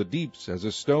threwest into the deeps as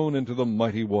a stone into the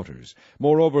mighty waters.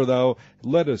 Moreover thou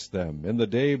leddest them in the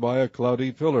day by a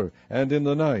cloudy pillar, and in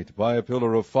the night by a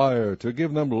pillar of fire, to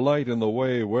give them light in the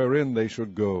way wherein they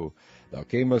should go. Thou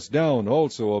camest down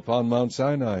also upon Mount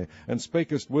Sinai, and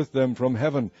spakest with them from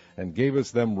heaven, and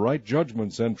gavest them right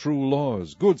judgments and true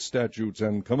laws, good statutes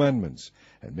and commandments,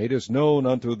 and madest known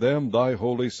unto them thy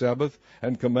holy Sabbath,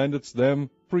 and commandedst them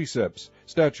precepts,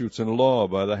 statutes, and law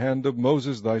by the hand of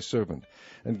Moses thy servant,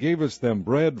 and gavest them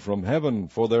bread from heaven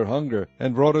for their hunger,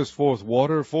 and broughtest forth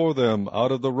water for them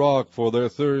out of the rock for their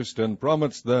thirst, and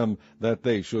promised them that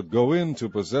they should go in to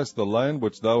possess the land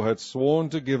which thou hadst sworn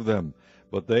to give them.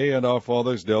 But they and our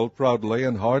fathers dealt proudly,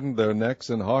 and hardened their necks,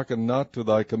 and hearkened not to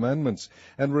thy commandments,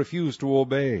 and refused to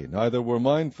obey, neither were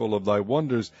mindful of thy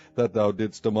wonders that thou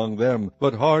didst among them,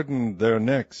 but hardened their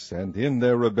necks, and in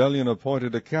their rebellion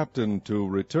appointed a captain to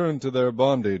return to their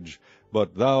bondage.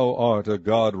 But thou art a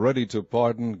God ready to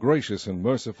pardon, gracious and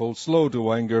merciful, slow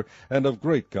to anger, and of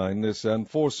great kindness, and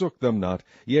forsook them not.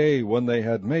 Yea, when they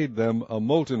had made them a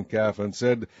molten calf, and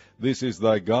said, This is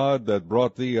thy God that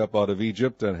brought thee up out of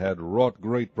Egypt, and had wrought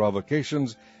great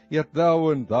provocations, yet thou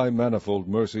in thy manifold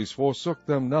mercies forsook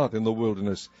them not in the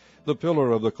wilderness. The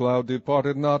pillar of the cloud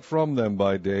departed not from them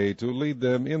by day, to lead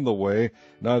them in the way,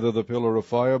 neither the pillar of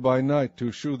fire by night,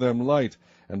 to shew them light,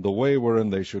 and the way wherein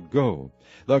they should go.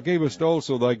 Thou gavest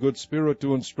also thy good Spirit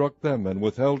to instruct them, and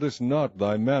withheldest not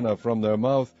thy manna from their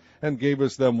mouth, and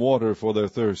gavest them water for their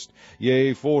thirst.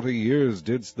 Yea, 40 years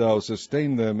didst thou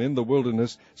sustain them in the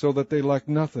wilderness, so that they lacked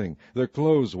nothing. Their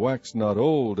clothes waxed not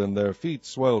old, and their feet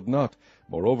swelled not.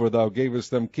 Moreover thou gavest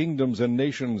them kingdoms and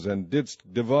nations, and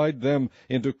didst divide them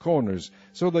into corners.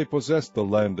 So they possessed the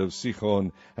land of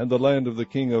Sihon, and the land of the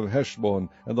king of Heshbon,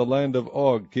 and the land of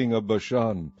Og king of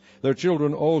Bashan. Their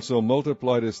children also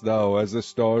multipliedst thou as the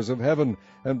stars of heaven,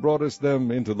 and broughtest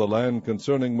them into the land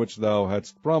concerning which thou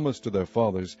hadst promised to their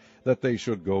fathers, that they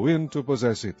should go in to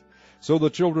possess it. So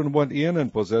the children went in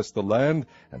and possessed the land,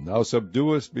 and thou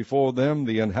subduest before them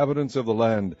the inhabitants of the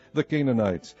land, the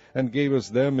Canaanites, and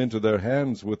gavest them into their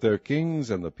hands with their kings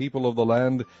and the people of the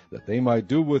land, that they might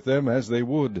do with them as they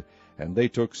would. And they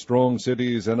took strong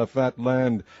cities and a fat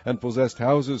land, and possessed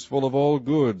houses full of all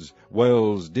goods,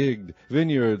 wells digged,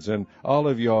 vineyards, and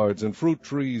olive yards, and fruit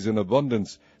trees in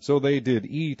abundance. So they did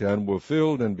eat, and were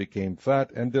filled, and became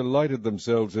fat, and delighted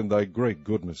themselves in thy great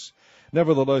goodness.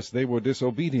 Nevertheless they were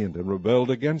disobedient, and rebelled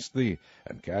against thee,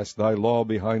 and cast thy law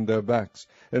behind their backs,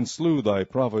 and slew thy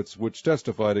prophets which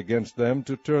testified against them,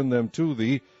 to turn them to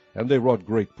thee, and they wrought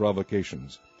great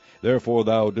provocations. Therefore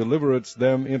thou deliveredst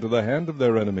them into the hand of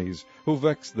their enemies, who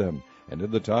vexed them, And in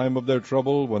the time of their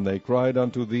trouble, when they cried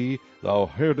unto thee, thou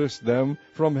heardest them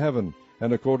from heaven,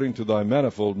 and according to thy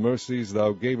manifold mercies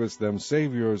thou gavest them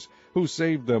saviours, who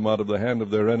saved them out of the hand of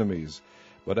their enemies.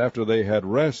 But after they had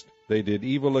rest, they did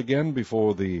evil again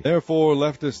before thee. Therefore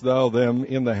leftest thou them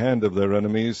in the hand of their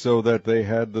enemies, so that they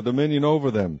had the dominion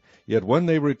over them. Yet when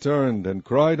they returned and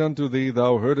cried unto thee,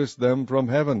 thou heardest them from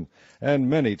heaven, and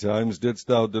many times didst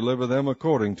thou deliver them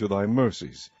according to thy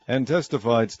mercies, and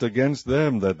testifiedst against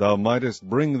them that thou mightest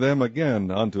bring them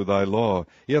again unto thy law.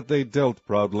 Yet they dealt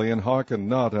proudly, and hearkened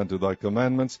not unto thy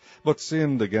commandments, but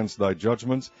sinned against thy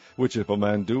judgments, which if a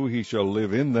man do, he shall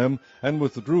live in them, and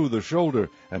withdrew the shoulder,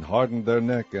 and hardened their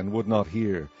neck, and would not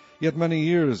hear. Yet many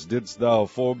years didst thou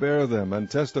forbear them, and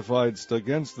testifiedst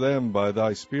against them by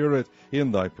thy Spirit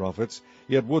in thy prophets,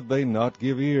 yet would they not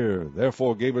give ear.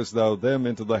 Therefore gavest thou them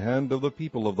into the hand of the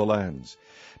people of the lands.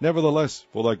 Nevertheless,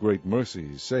 for thy great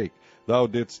mercy's sake, thou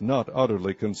didst not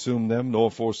utterly consume them, nor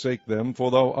forsake them,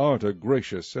 for thou art a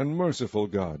gracious and merciful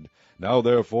God. Now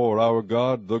therefore, our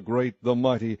God, the great, the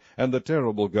mighty, and the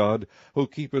terrible God, who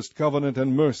keepest covenant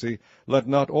and mercy, let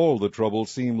not all the trouble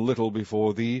seem little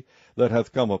before thee, that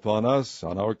hath come upon us,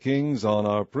 on our kings, on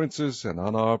our princes, and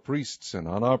on our priests, and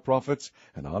on our prophets,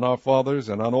 and on our fathers,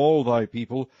 and on all thy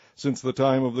people, since the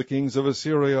time of the kings of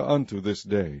Assyria unto this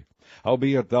day.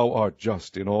 Howbeit thou art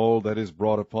just in all that is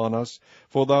brought upon us,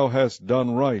 for thou hast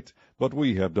done right, but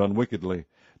we have done wickedly.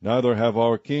 Neither have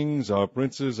our kings, our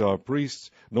princes, our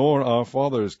priests, nor our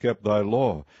fathers kept thy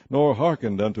law, nor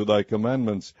hearkened unto thy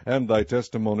commandments and thy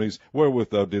testimonies,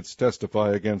 wherewith thou didst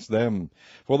testify against them.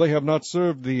 For they have not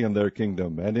served thee in their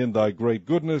kingdom, and in thy great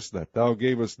goodness that thou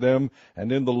gavest them,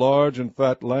 and in the large and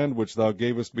fat land which thou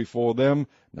gavest before them,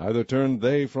 neither turned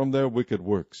they from their wicked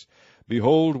works.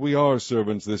 Behold, we are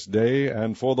servants this day,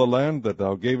 and for the land that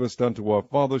thou gavest unto our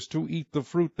fathers to eat the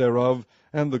fruit thereof,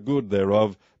 and the good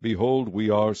thereof, behold, we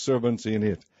are servants in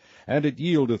it. And it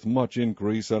yieldeth much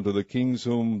increase unto the kings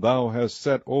whom thou hast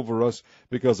set over us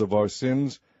because of our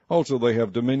sins. Also they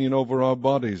have dominion over our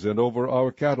bodies and over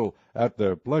our cattle at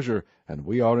their pleasure, and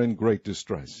we are in great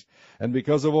distress. And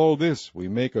because of all this we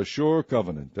make a sure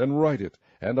covenant, and write it,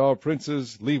 and our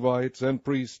princes, Levites, and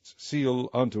priests seal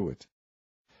unto it.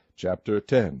 Chapter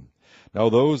 10. Now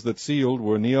those that sealed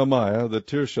were Nehemiah the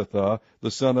Tirshatha, the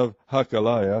son of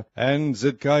Hakaliah, and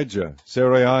Zidkijah,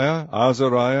 Seraiah,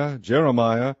 Azariah,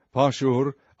 Jeremiah,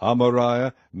 Pashur,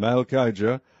 Amariah,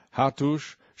 Malchijah,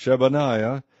 Hattush,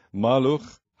 Shebaniah,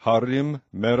 Maluch, Harim,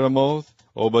 Meremoth,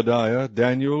 Obadiah,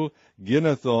 Daniel,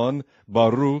 Ginnethon,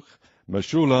 Baruch,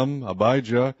 Meshulam,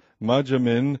 Abijah,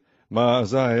 Majamin,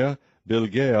 Maaziah,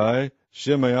 Bilgai,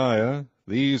 Shemaiah.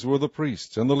 These were the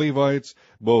priests, and the Levites,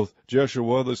 both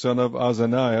Jeshua the son of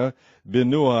Azaniah,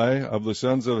 Binnui of the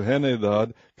sons of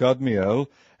Henadad, Kadmiel,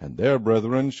 and their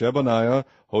brethren Shebaniah,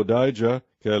 Hodijah,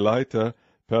 Kelita,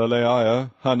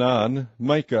 Pelaiah, Hanan,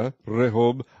 Micah,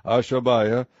 Rehob,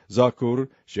 Ashabiah, Zakur,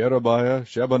 Sherebiah,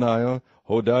 Shebaniah,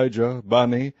 Hodijah,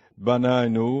 Bani,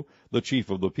 Banainu, the chief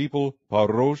of the people,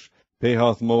 Parosh,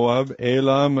 Pehath Moab,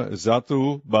 Elam,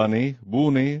 Zatu, Bani,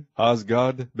 Buni,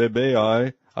 Asgad,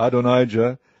 Bebai,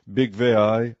 Adonijah,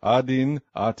 Bigvai, Adin,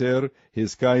 Ater,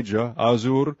 Hizkijah,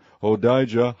 Azur,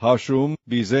 Hodijah, Hashum,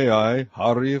 Bizai,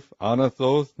 Harif,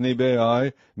 Anathoth,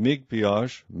 Nebai,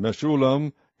 Migpiash,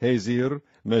 Meshulam, Hazir,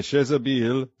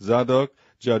 Meshezabil, Zadok,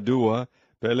 Jadua,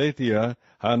 Peletiah,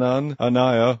 Hanan,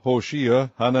 Anaiah,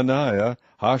 Hoshea, Hananiah,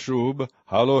 Hashub,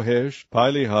 Halohesh,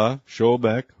 Piliha,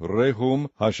 Shobek, Rehum,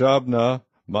 Hashabna,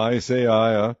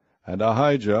 Maaseiah, and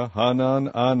Ahijah, Hanan,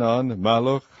 Anan,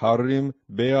 Malach, Harim,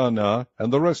 Beanah,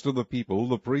 and the rest of the people,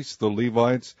 the priests, the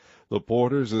Levites, the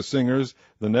porters, the singers,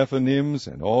 the Nephanims,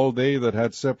 and all they that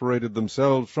had separated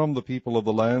themselves from the people of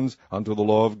the lands unto the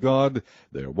law of God,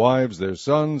 their wives, their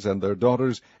sons, and their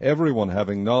daughters, every one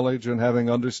having knowledge and having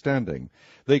understanding.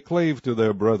 They clave to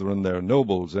their brethren their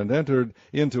nobles, and entered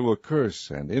into a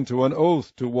curse and into an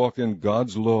oath to walk in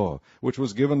God's law, which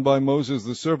was given by Moses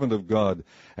the servant of God,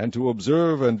 and to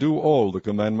observe and do all the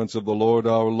commandments of the Lord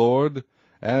our Lord,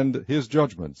 and his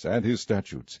judgments and his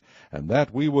statutes, and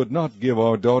that we would not give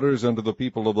our daughters unto the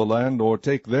people of the land, nor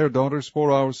take their daughters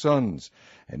for our sons.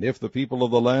 And if the people of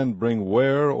the land bring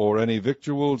ware or any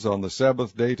victuals on the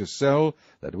Sabbath day to sell,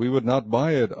 that we would not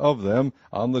buy it of them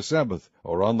on the Sabbath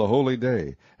or on the holy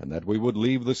day, and that we would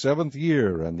leave the 7th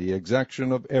year and the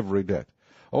exaction of every debt.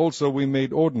 Also we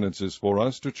made ordinances for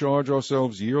us to charge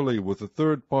ourselves yearly with the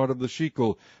 3rd part of the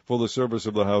shekel for the service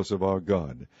of the house of our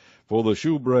God. for the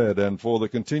shewbread, and for the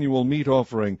continual meat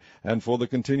offering, and for the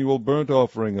continual burnt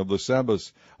offering of the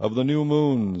Sabbaths, of the new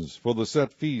moons, for the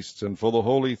set feasts, and for the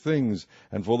holy things,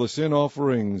 and for the sin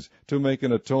offerings, to make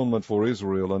an atonement for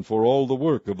Israel, and for all the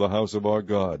work of the house of our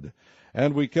God.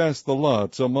 And we cast the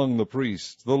lots among the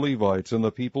priests, the Levites, and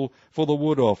the people, for the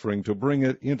wood offering, to bring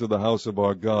it into the house of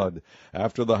our God,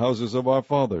 after the houses of our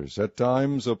fathers, at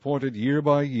times appointed year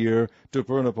by year, to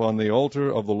burn upon the altar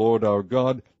of the Lord our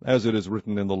God, as it is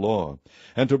written in the law,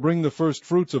 and to bring the first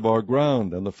fruits of our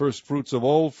ground, and the first fruits of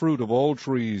all fruit of all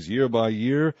trees, year by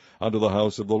year, unto the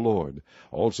house of the Lord.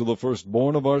 Also the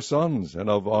firstborn of our sons, and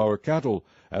of our cattle,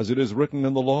 as it is written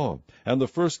in the law, and the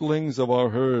firstlings of our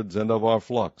herds and of our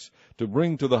flocks, to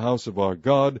bring to the house of our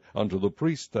God, unto the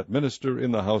priests that minister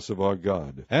in the house of our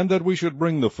God. And that we should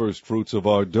bring the firstfruits of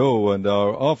our dough, and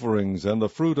our offerings, and the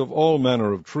fruit of all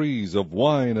manner of trees, of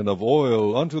wine, and of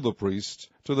oil, unto the priests,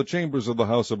 to the chambers of the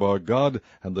house of our God,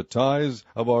 and the tithes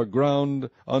of our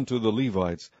ground unto the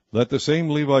Levites, that the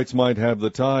same Levites might have the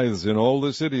tithes in all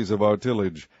the cities of our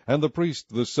tillage. And the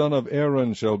priest the son of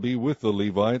Aaron shall be with the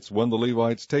Levites, when the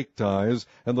Levites take tithes,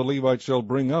 and the Levites shall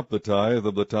bring up the tithe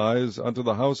of the tithes unto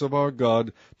the house of our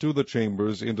God, to the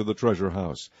chambers into the treasure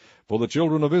house. For the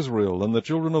children of Israel and the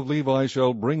children of Levi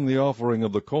shall bring the offering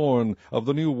of the corn, of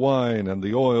the new wine, and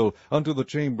the oil, unto the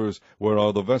chambers, where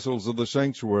are the vessels of the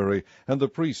sanctuary, and the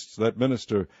priests that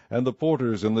minister, and the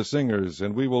porters and the singers,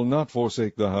 and we will not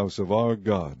forsake the house of our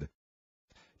God.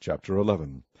 Chapter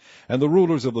 11. And the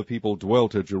rulers of the people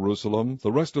dwelt at Jerusalem.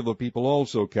 The rest of the people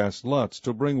also cast lots,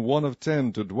 to bring 1 of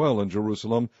 10 to dwell in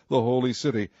Jerusalem, the holy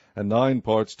city, and 9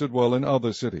 parts to dwell in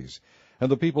other cities. And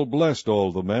the people blessed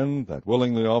all the men that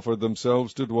willingly offered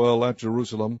themselves to dwell at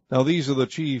Jerusalem. Now these are the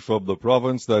chief of the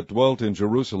province that dwelt in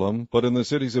Jerusalem, but in the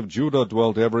cities of Judah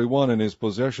dwelt every one in his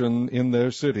possession in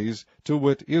their cities, to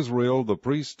wit, Israel, the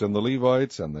priest, and the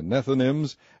Levites, and the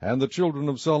Nethinims, and the children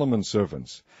of Solomon's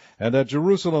servants. And at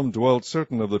Jerusalem dwelt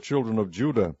certain of the children of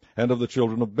Judah, and of the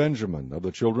children of Benjamin. Of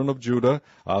the children of Judah,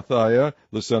 Athaiah,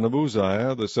 the son of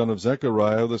Uzziah, the son of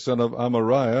Zechariah, the son of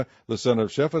Amariah, the son of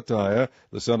Shephatiah,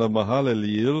 the son of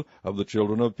Mahalaleel, of the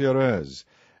children of Perez.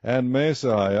 And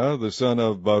Maaseiah, the son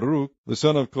of Baruch, the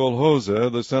son of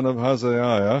Kolhoseh, the son of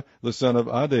Hazaiah, the son of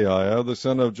Adaiah, the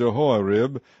son of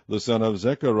Jehoiarib, the son of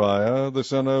Zechariah, the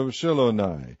son of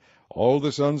Shilonai. All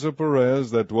the sons of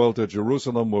Perez that dwelt at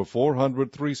Jerusalem were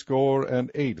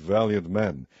 468 valiant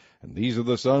men. And these are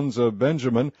the sons of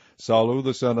Benjamin: Salu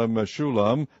the son of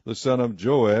Meshullam, the son of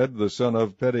Joed, the son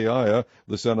of Pedaiah,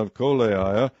 the son of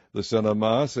Kolaiah, the son of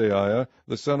Maaseiah,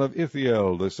 the son of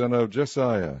Ithiel, the son of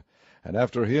Jesiah. And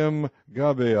after him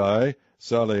Gabai,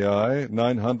 Salai,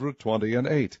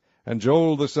 928. And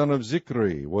Joel the son of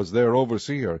Zichri was their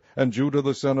overseer, and Judah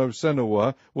the son of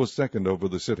Senuah was second over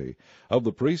the city. Of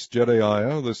the priests,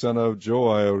 Jedaiah the son of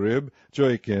Joiarib,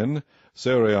 Joachim,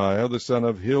 Seraiah the son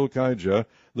of Hilkiah,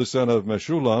 the son of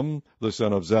Meshullam, the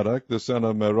son of Zadok, the son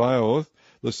of Merioth,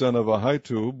 the son of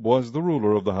Ahitub, was the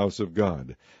ruler of the house of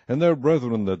God. And their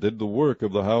brethren that did the work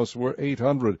of the house were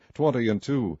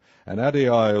 822. And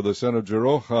Adaiah the son of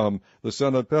Jeroham, the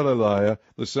son of Pelaliah,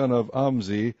 the son of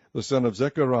Amzi, the son of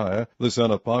Zechariah, the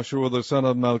son of Pashua, the son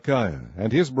of Malchiah,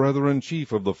 and his brethren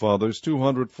chief of the fathers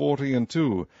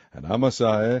 242. And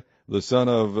Amasai, the son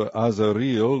of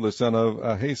Azareel, the son of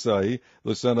Ahasai,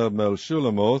 the son of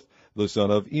Melshulemoth, the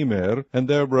son of Immer, and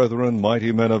their brethren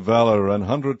mighty men of valor,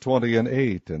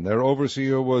 128, and their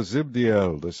overseer was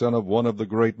Zibdiel, the son of one of the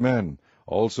great men.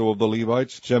 Also of the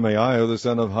Levites, Shemaiah the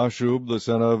son of Hashub, the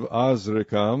son of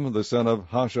Azrikam, the son of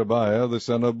Hashabiah, the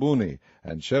son of Buni,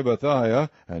 and Shebathiah,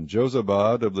 and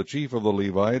Jozabad of the chief of the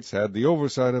Levites had the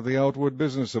oversight of the outward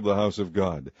business of the house of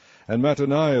God. And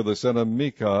Mattaniah the son of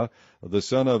Micah, the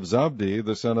son of Zabdi,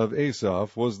 the son of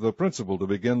Asaph, was the principal to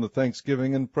begin the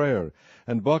thanksgiving and prayer.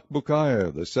 And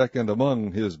Bakbukiah, the second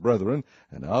among his brethren,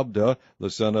 and Abda, the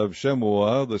son of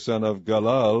Shemuah, the son of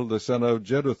Galal, the son of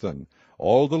Jeduthun.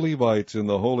 All the Levites in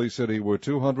the holy city were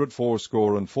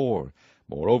 284.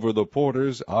 Moreover, the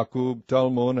porters, Akub,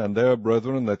 Talmon, and their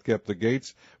brethren that kept the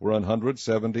gates, were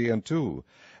 172.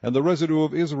 And the residue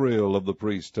of Israel of the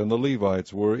priests and the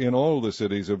Levites were in all the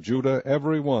cities of Judah,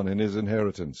 every one in his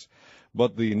inheritance.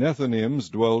 But the Nethinims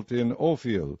dwelt in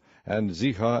Ophel, and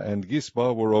Ziha and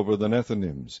Gispa were over the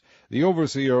Nethinims. The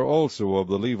overseer also of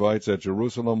the Levites at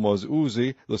Jerusalem was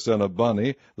Uzi, the son of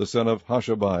Bani, the son of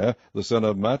Hashabiah, the son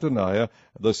of Mattaniah,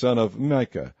 the son of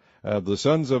Micah. The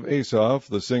sons of Asaph,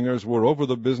 the singers, were over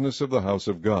the business of the house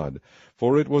of God.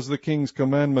 For it was the king's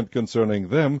commandment concerning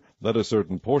them, that a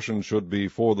certain portion should be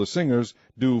for the singers,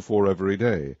 due for every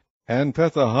day. And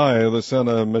Pethahiah the son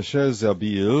of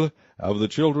Meshezabeel, of the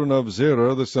children of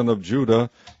Zerah the son of Judah,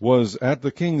 was at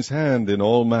the king's hand in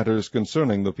all matters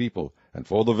concerning the people. And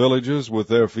for the villages with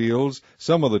their fields,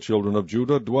 some of the children of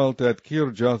Judah dwelt at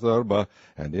Kirjath-arba,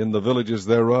 and in the villages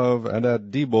thereof, and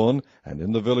at Dibon, and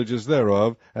in the villages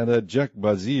thereof, and at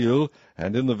Jekbazeel,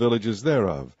 and in the villages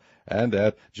thereof, and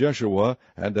at Jeshua,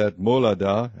 and at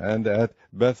Moladah, and at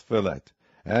Bethphelet,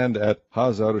 and at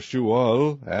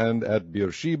Hazar-Shual, and at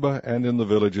Beersheba, and in the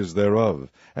villages thereof,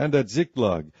 and at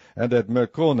Ziklag, and at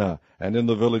Mekona, and in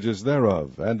the villages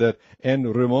thereof, and at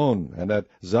En-Rimmon, and at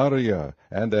Zariah,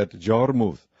 and at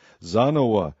Jarmuth,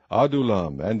 Zanoah,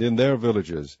 Adulam, and in their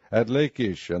villages, at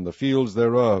Lachish, and the fields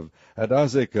thereof, at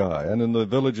Azekah, and in the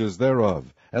villages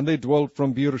thereof, and they dwelt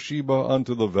from Beersheba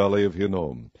unto the valley of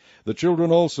Hinnom. The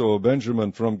children also of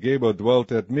Benjamin from Geba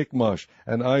dwelt at Michmash,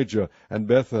 and Ijah, and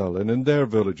Bethel, and in their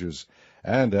villages,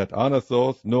 and at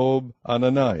Anathoth, Nob,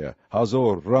 Ananiah,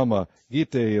 Hazor, Ramah,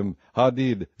 Gittaim,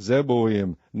 Hadid,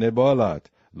 Zeboim, Nebalat,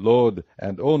 Lod,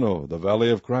 and Ono, the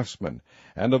valley of craftsmen.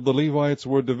 And of the Levites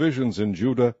were divisions in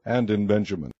Judah and in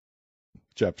Benjamin.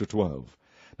 Chapter 12.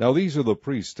 Now these are the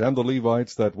priests and the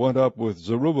Levites that went up with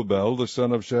Zerubbabel the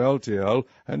son of Shealtiel,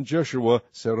 and Jeshua,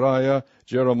 Seraiah,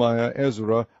 Jeremiah,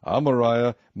 Ezra,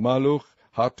 Amariah, Maluch,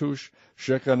 Hattush,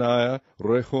 Shechaniah,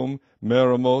 Rehum,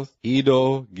 Meremoth,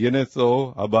 Edo,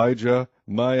 Ginnetho, Abijah,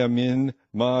 Mayamin,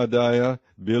 Maadiah,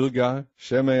 Bilgah,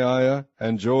 Shemaiah,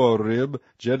 and Joarib,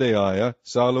 Jedaiah,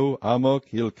 Salu, Amok,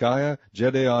 Hilkiah,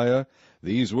 Jedaiah.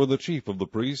 These were the chief of the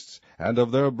priests, and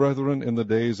of their brethren in the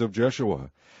days of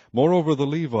Jeshua. Moreover the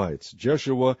Levites,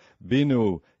 Jeshua,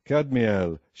 Binu,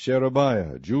 Kadmiel,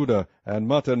 Sherebiah, Judah, and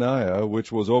Mattaniah,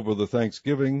 which was over the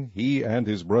thanksgiving, he and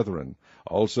his brethren.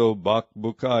 Also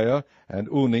Bakbukiah and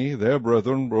Uni, their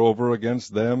brethren, were over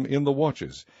against them in the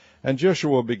watches. And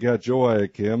Jeshua begat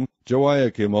Joiakim.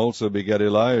 Joiakim also begat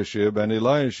Eliashib, and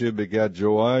Eliashib begat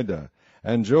Joiada.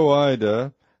 And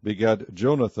Joiada begat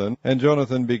Jonathan, and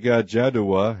Jonathan begat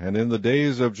Jaddua. And in the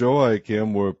days of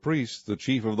Joiakim were priests, the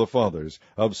chief of the fathers,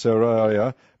 of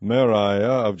Seraiah,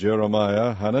 Meriah, of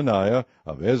Jeremiah, Hananiah,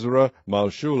 of Ezra,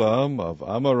 Malshulam, of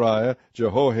Amariah,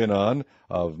 Jehohanan,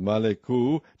 of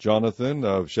Malichu, Jonathan,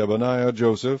 of Shebaniah,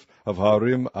 Joseph, of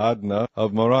Harim, Adna,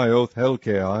 of Marioth,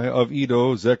 Helkai, of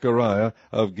Edo, Zechariah,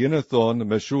 of Ginnethon,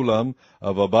 Meshulam,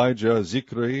 of Abijah,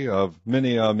 Zikri, of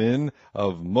Miniamin,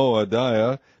 of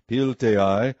Moadiah,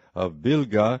 Piltai, of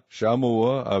Bilgah,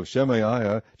 Shammua, of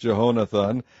Shemaiah,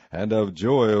 Jehonathan, and of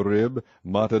Joarib,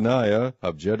 Mattaniah,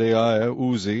 of Jedaiah,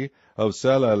 Uzi, of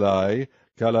Salalai,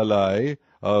 Kalalai,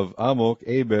 of Amok,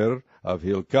 Eber, of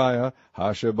Hilkiah,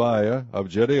 Hashabiah, of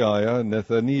Jedaiah,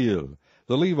 Nethaneel.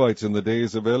 The Levites in the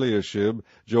days of Eliashib,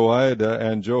 Joiada,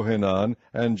 and Johanan,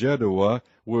 and Jaddua,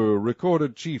 were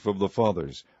recorded chief of the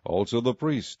fathers, also the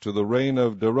priests, to the reign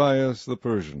of Darius the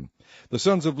Persian. The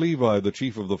sons of Levi, the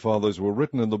chief of the fathers, were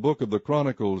written in the book of the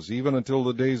Chronicles, even until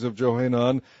the days of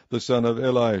Johanan, the son of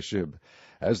Eliashib.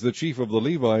 As the chief of the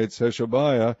Levites,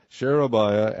 Hashabiah,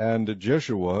 Sherebiah, and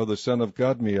Jeshua, the son of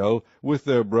Kadmiel, with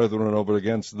their brethren over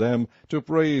against them, to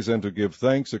praise and to give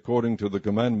thanks according to the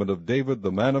commandment of David,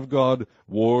 the man of God,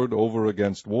 ward over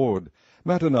against ward.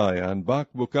 Mattaniah and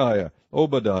Bakbukiah,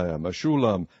 Obadiah,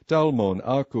 Meshulam, Talmon,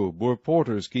 Akub were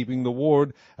porters keeping the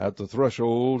ward at the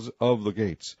thresholds of the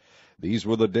gates. These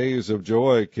were the days of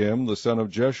Joiakim, the son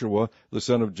of Jeshua, the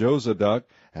son of Jozadak,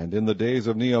 and in the days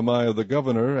of Nehemiah the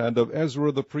governor, and of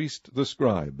Ezra the priest, the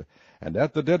scribe. And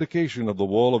at the dedication of the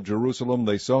wall of Jerusalem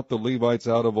they sought the Levites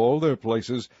out of all their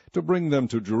places, to bring them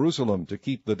to Jerusalem, to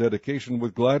keep the dedication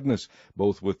with gladness,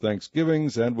 both with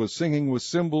thanksgivings, and with singing with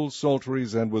cymbals,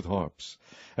 psalteries, and with harps.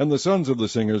 And the sons of the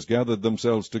singers gathered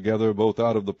themselves together, both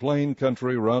out of the plain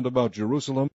country round about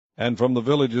Jerusalem, and from the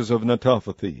villages of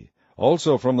Netophathi.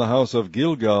 Also from the house of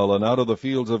Gilgal, and out of the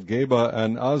fields of Geba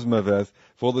and Asmaveth,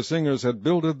 for the singers had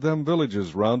builded them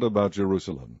villages round about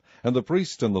Jerusalem. And the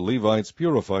priests and the Levites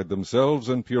purified themselves,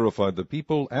 and purified the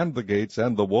people, and the gates,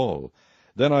 and the wall.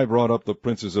 Then I brought up the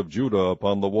princes of Judah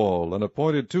upon the wall, and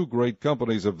appointed 2 great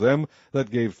companies of them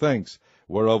that gave thanks,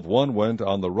 whereof one went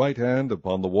on the right hand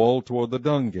upon the wall toward the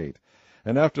dung gate.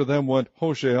 And after them went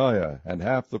Hoshaiah, and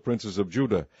half the princes of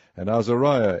Judah, and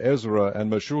Azariah, Ezra,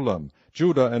 and Meshulam,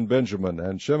 Judah and Benjamin,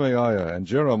 and Shemaiah, and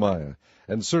Jeremiah,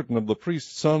 and certain of the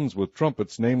priests' sons with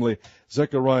trumpets, namely,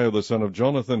 Zechariah the son of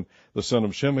Jonathan, the son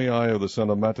of Shemaiah, the son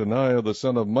of Mattaniah, the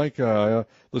son of Micaiah,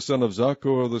 the son of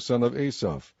Zaccur, the son of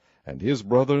Asaph, and his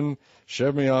brethren,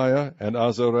 Shemaiah, and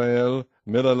Azareel,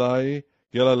 Milalai,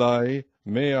 Gilalai,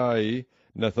 Meai,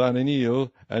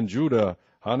 Nethaneel, and Judah,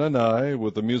 Hanani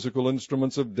with the musical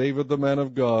instruments of David the man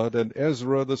of God, and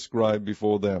Ezra the scribe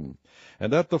before them.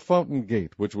 And at the fountain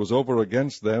gate, which was over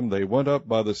against them, they went up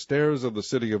by the stairs of the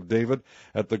city of David,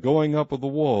 at the going up of the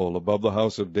wall above the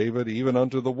house of David, even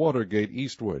unto the water gate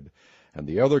eastward. And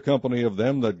the other company of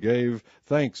them that gave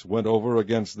thanks went over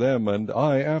against them, and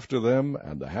I after them,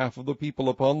 and the half of the people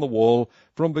upon the wall,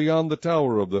 from beyond the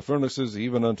tower of the furnaces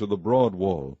even unto the broad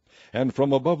wall, and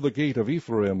from above the gate of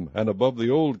Ephraim, and above the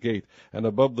old gate, and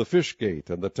above the fish gate,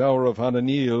 and the tower of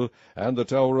Hananiel, and the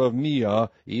tower of Meah,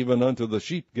 even unto the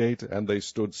sheep gate, and they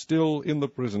stood still in the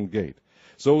prison gate.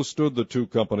 So stood the two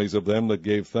companies of them that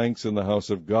gave thanks in the house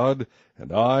of God,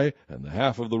 and I, and the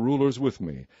half of the rulers with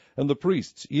me, and the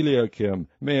priests Eliakim,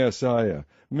 Maaseiah,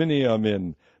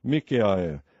 Miniamin,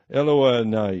 Micaiah,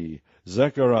 Eloenai,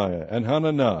 Zechariah, and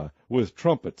Hananiah, with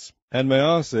trumpets, and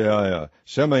Maaseiah,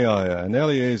 Shemaiah, and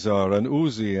Eleazar, and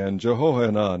Uzi, and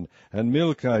Jehohanan, and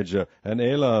Milchijah, and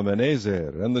Elam, and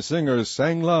Ezer, and the singers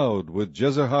sang loud with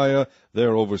Jezahiah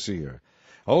their overseer.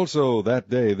 Also that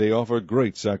day they offered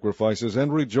great sacrifices,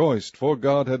 and rejoiced, for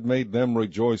God had made them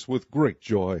rejoice with great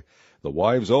joy. The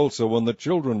wives also and the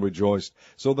children rejoiced,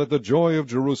 so that the joy of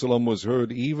Jerusalem was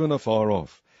heard even afar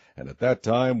off. And at that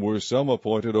time were some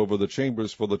appointed over the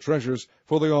chambers for the treasures,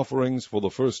 for the offerings, for the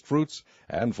firstfruits,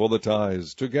 and for the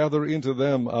tithes, to gather into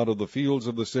them out of the fields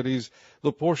of the cities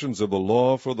the portions of the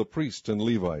law for the priests and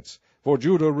Levites. For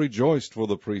Judah rejoiced for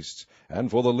the priests,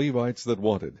 and for the Levites that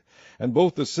wanted. And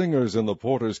both the singers and the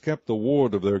porters kept the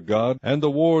ward of their God, and the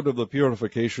ward of the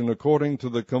purification, according to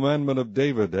the commandment of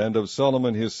David and of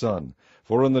Solomon his son.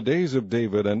 For in the days of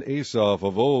David and Asaph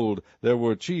of old there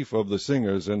were chief of the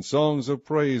singers, and songs of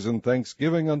praise and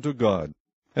thanksgiving unto God.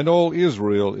 And all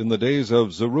Israel in the days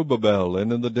of Zerubbabel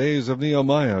and in the days of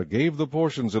Nehemiah gave the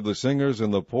portions of the singers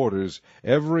and the porters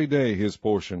every day his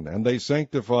portion, and they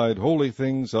sanctified holy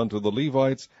things unto the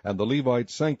Levites, and the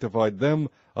Levites sanctified them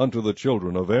unto the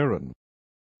children of Aaron.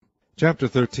 Chapter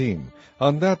 13.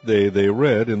 On that day they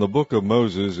read in the book of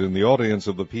Moses in the audience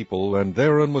of the people, and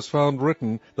therein was found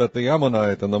written that the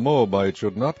Ammonite and the Moabite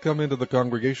should not come into the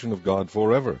congregation of God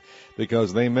forever,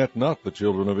 because they met not the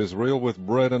children of Israel with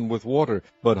bread and with water,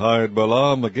 but hired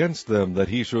Balaam against them, that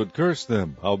he should curse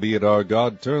them, howbeit our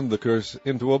God turned the curse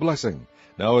into a blessing.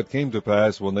 Now it came to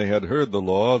pass, when they had heard the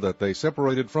law, that they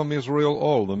separated from Israel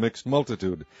all the mixed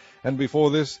multitude. And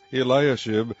before this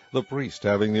Eliashib the priest,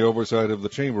 having the oversight of the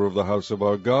chamber of the house of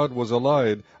our God, was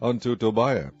allied unto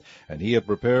Tobiah. And he had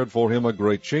prepared for him a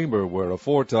great chamber, where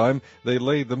aforetime they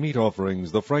laid the meat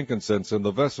offerings, the frankincense, and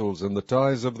the vessels, and the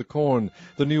tithes of the corn,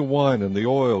 the new wine, and the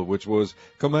oil, which was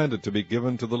commanded to be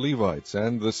given to the Levites,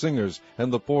 and the singers,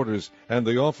 and the porters, and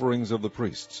the offerings of the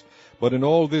priests. But in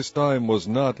all this time was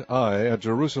not I at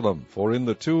Jerusalem, for in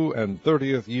the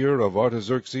 32nd year of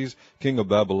Artaxerxes, king of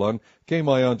Babylon, came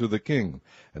I unto the king,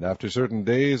 and after certain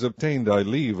days obtained I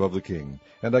leave of the king.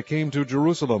 And I came to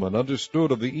Jerusalem, and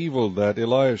understood of the evil that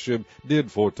Eliashib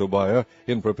did for Tobiah,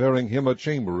 in preparing him a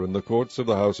chamber in the courts of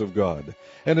the house of God.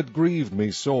 And it grieved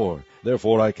me sore.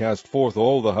 Therefore I cast forth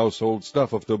all the household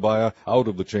stuff of Tobiah out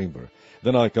of the chamber.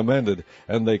 Then I commanded,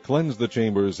 and they cleansed the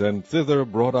chambers, and thither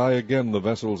brought I again the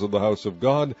vessels of the house of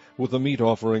God, with the meat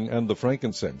offering and the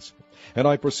frankincense. And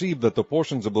I perceived that the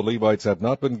portions of the Levites had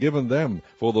not been given them,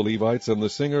 for the Levites and the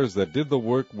singers that did the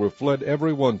work were fled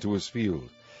every one to his field.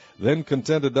 Then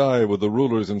contended I with the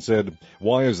rulers, and said,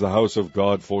 Why is the house of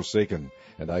God forsaken?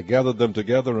 And I gathered them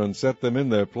together, and set them in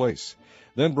their place.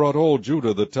 Then brought all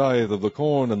Judah the tithe of the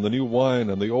corn, and the new wine,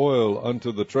 and the oil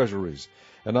unto the treasuries.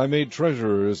 And I made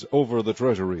treasurers over the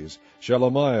treasuries,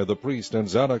 Shelemiah the priest, and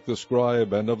Zadok the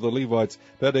scribe, and of the Levites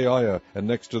Pedaiah, and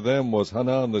next to them was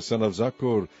Hanan the son of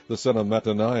Zakkur, the son of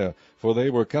Mattaniah, for they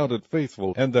were counted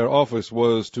faithful, and their office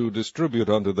was to distribute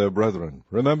unto their brethren.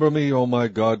 Remember me, O my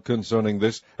God, concerning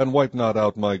this, and wipe not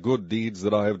out my good deeds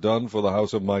that I have done for the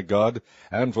house of my God,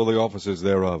 and for the offices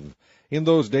thereof. In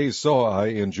those days saw I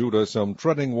in Judah some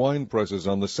treading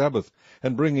winepresses on the Sabbath,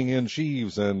 and bringing in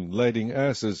sheaves, and lading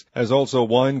asses, as also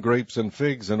wine, grapes, and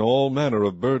figs, and all manner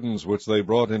of burdens, which they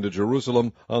brought into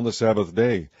Jerusalem on the Sabbath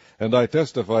day. And I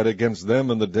testified against them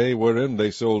in the day wherein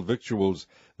they sold victuals.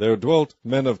 There dwelt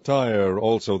men of Tyre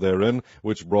also therein,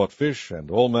 which brought fish, and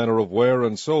all manner of ware,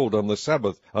 and sold on the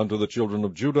Sabbath unto the children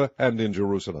of Judah, and in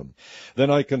Jerusalem.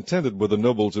 Then I contended with the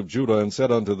nobles of Judah, and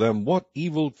said unto them, What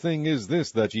evil thing is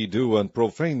this that ye do, and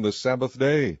profane the Sabbath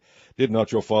day? Did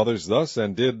not your fathers thus,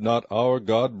 and did not our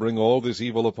God bring all this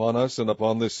evil upon us, and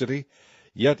upon this city?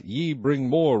 Yet ye bring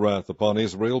more wrath upon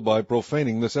Israel by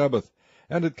profaning the Sabbath.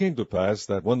 And it came to pass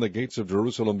that when the gates of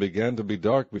Jerusalem began to be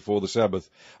dark before the Sabbath,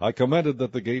 I commanded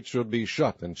that the gates should be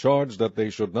shut, and charged that they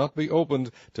should not be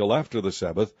opened till after the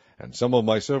Sabbath, and some of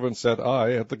my servants set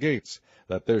I at the gates,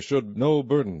 that there should no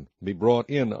burden be brought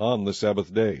in on the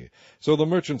Sabbath day. So the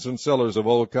merchants and sellers of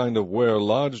all kind of ware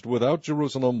lodged without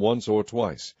Jerusalem once or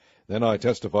twice. Then I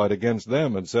testified against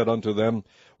them, and said unto them,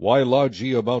 Why lodge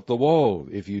ye about the wall?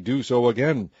 If ye do so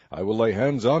again, I will lay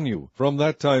hands on you. From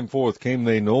that time forth came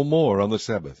they no more on the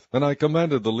Sabbath. And I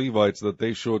commanded the Levites that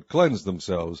they should cleanse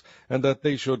themselves, and that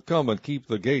they should come and keep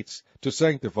the gates, to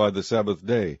sanctify the Sabbath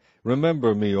day.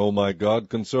 Remember me, O my God,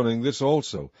 concerning this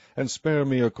also, and spare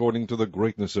me according to the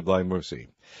greatness of thy mercy.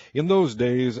 In those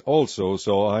days also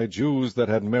saw I Jews that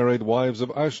had married wives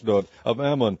of Ashdod, of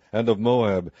Ammon, and of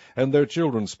Moab, and their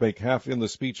children spake half in the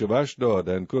speech of Ashdod,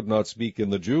 and could not speak in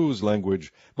the Jews'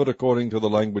 language, but according to the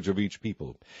language of each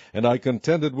people. And I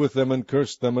contended with them, and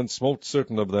cursed them, and smote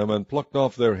certain of them, and plucked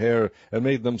off their hair, and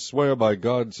made them swear by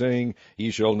God, saying,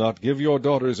 Ye shall not give your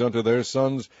daughters unto their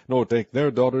sons, nor take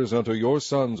their daughters unto your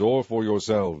sons, or for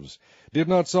yourselves. Did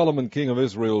not Solomon king of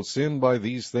Israel sin by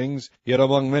these things? Yet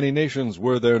among many nations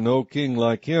were there no king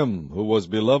like him, who was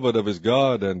beloved of his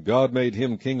God, and God made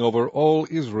him king over all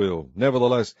Israel.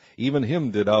 Nevertheless, even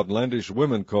him did outlandish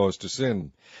women cause to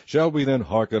sin. Shall we then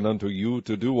hearken unto you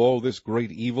to do all this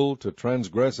great evil, to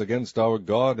transgress against our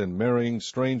God in marrying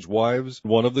strange wives?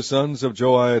 One of the sons of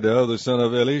Joiada, the son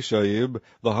of Elishaib,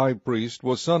 the high priest,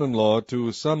 was son-in-law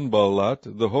to Sanballat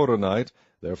the Horonite.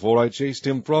 Therefore I chased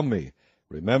him from me.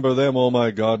 Remember them, O my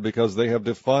God, because they have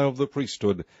defiled the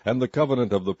priesthood, and the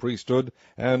covenant of the priesthood,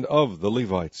 and of the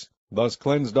Levites. Thus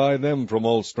cleansed I them from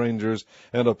all strangers,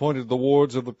 and appointed the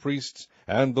wards of the priests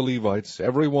and the Levites,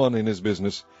 every one in his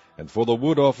business, and for the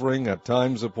wood offering at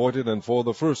times appointed, and for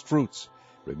the first fruits.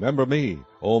 Remember me,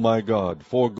 O my God, for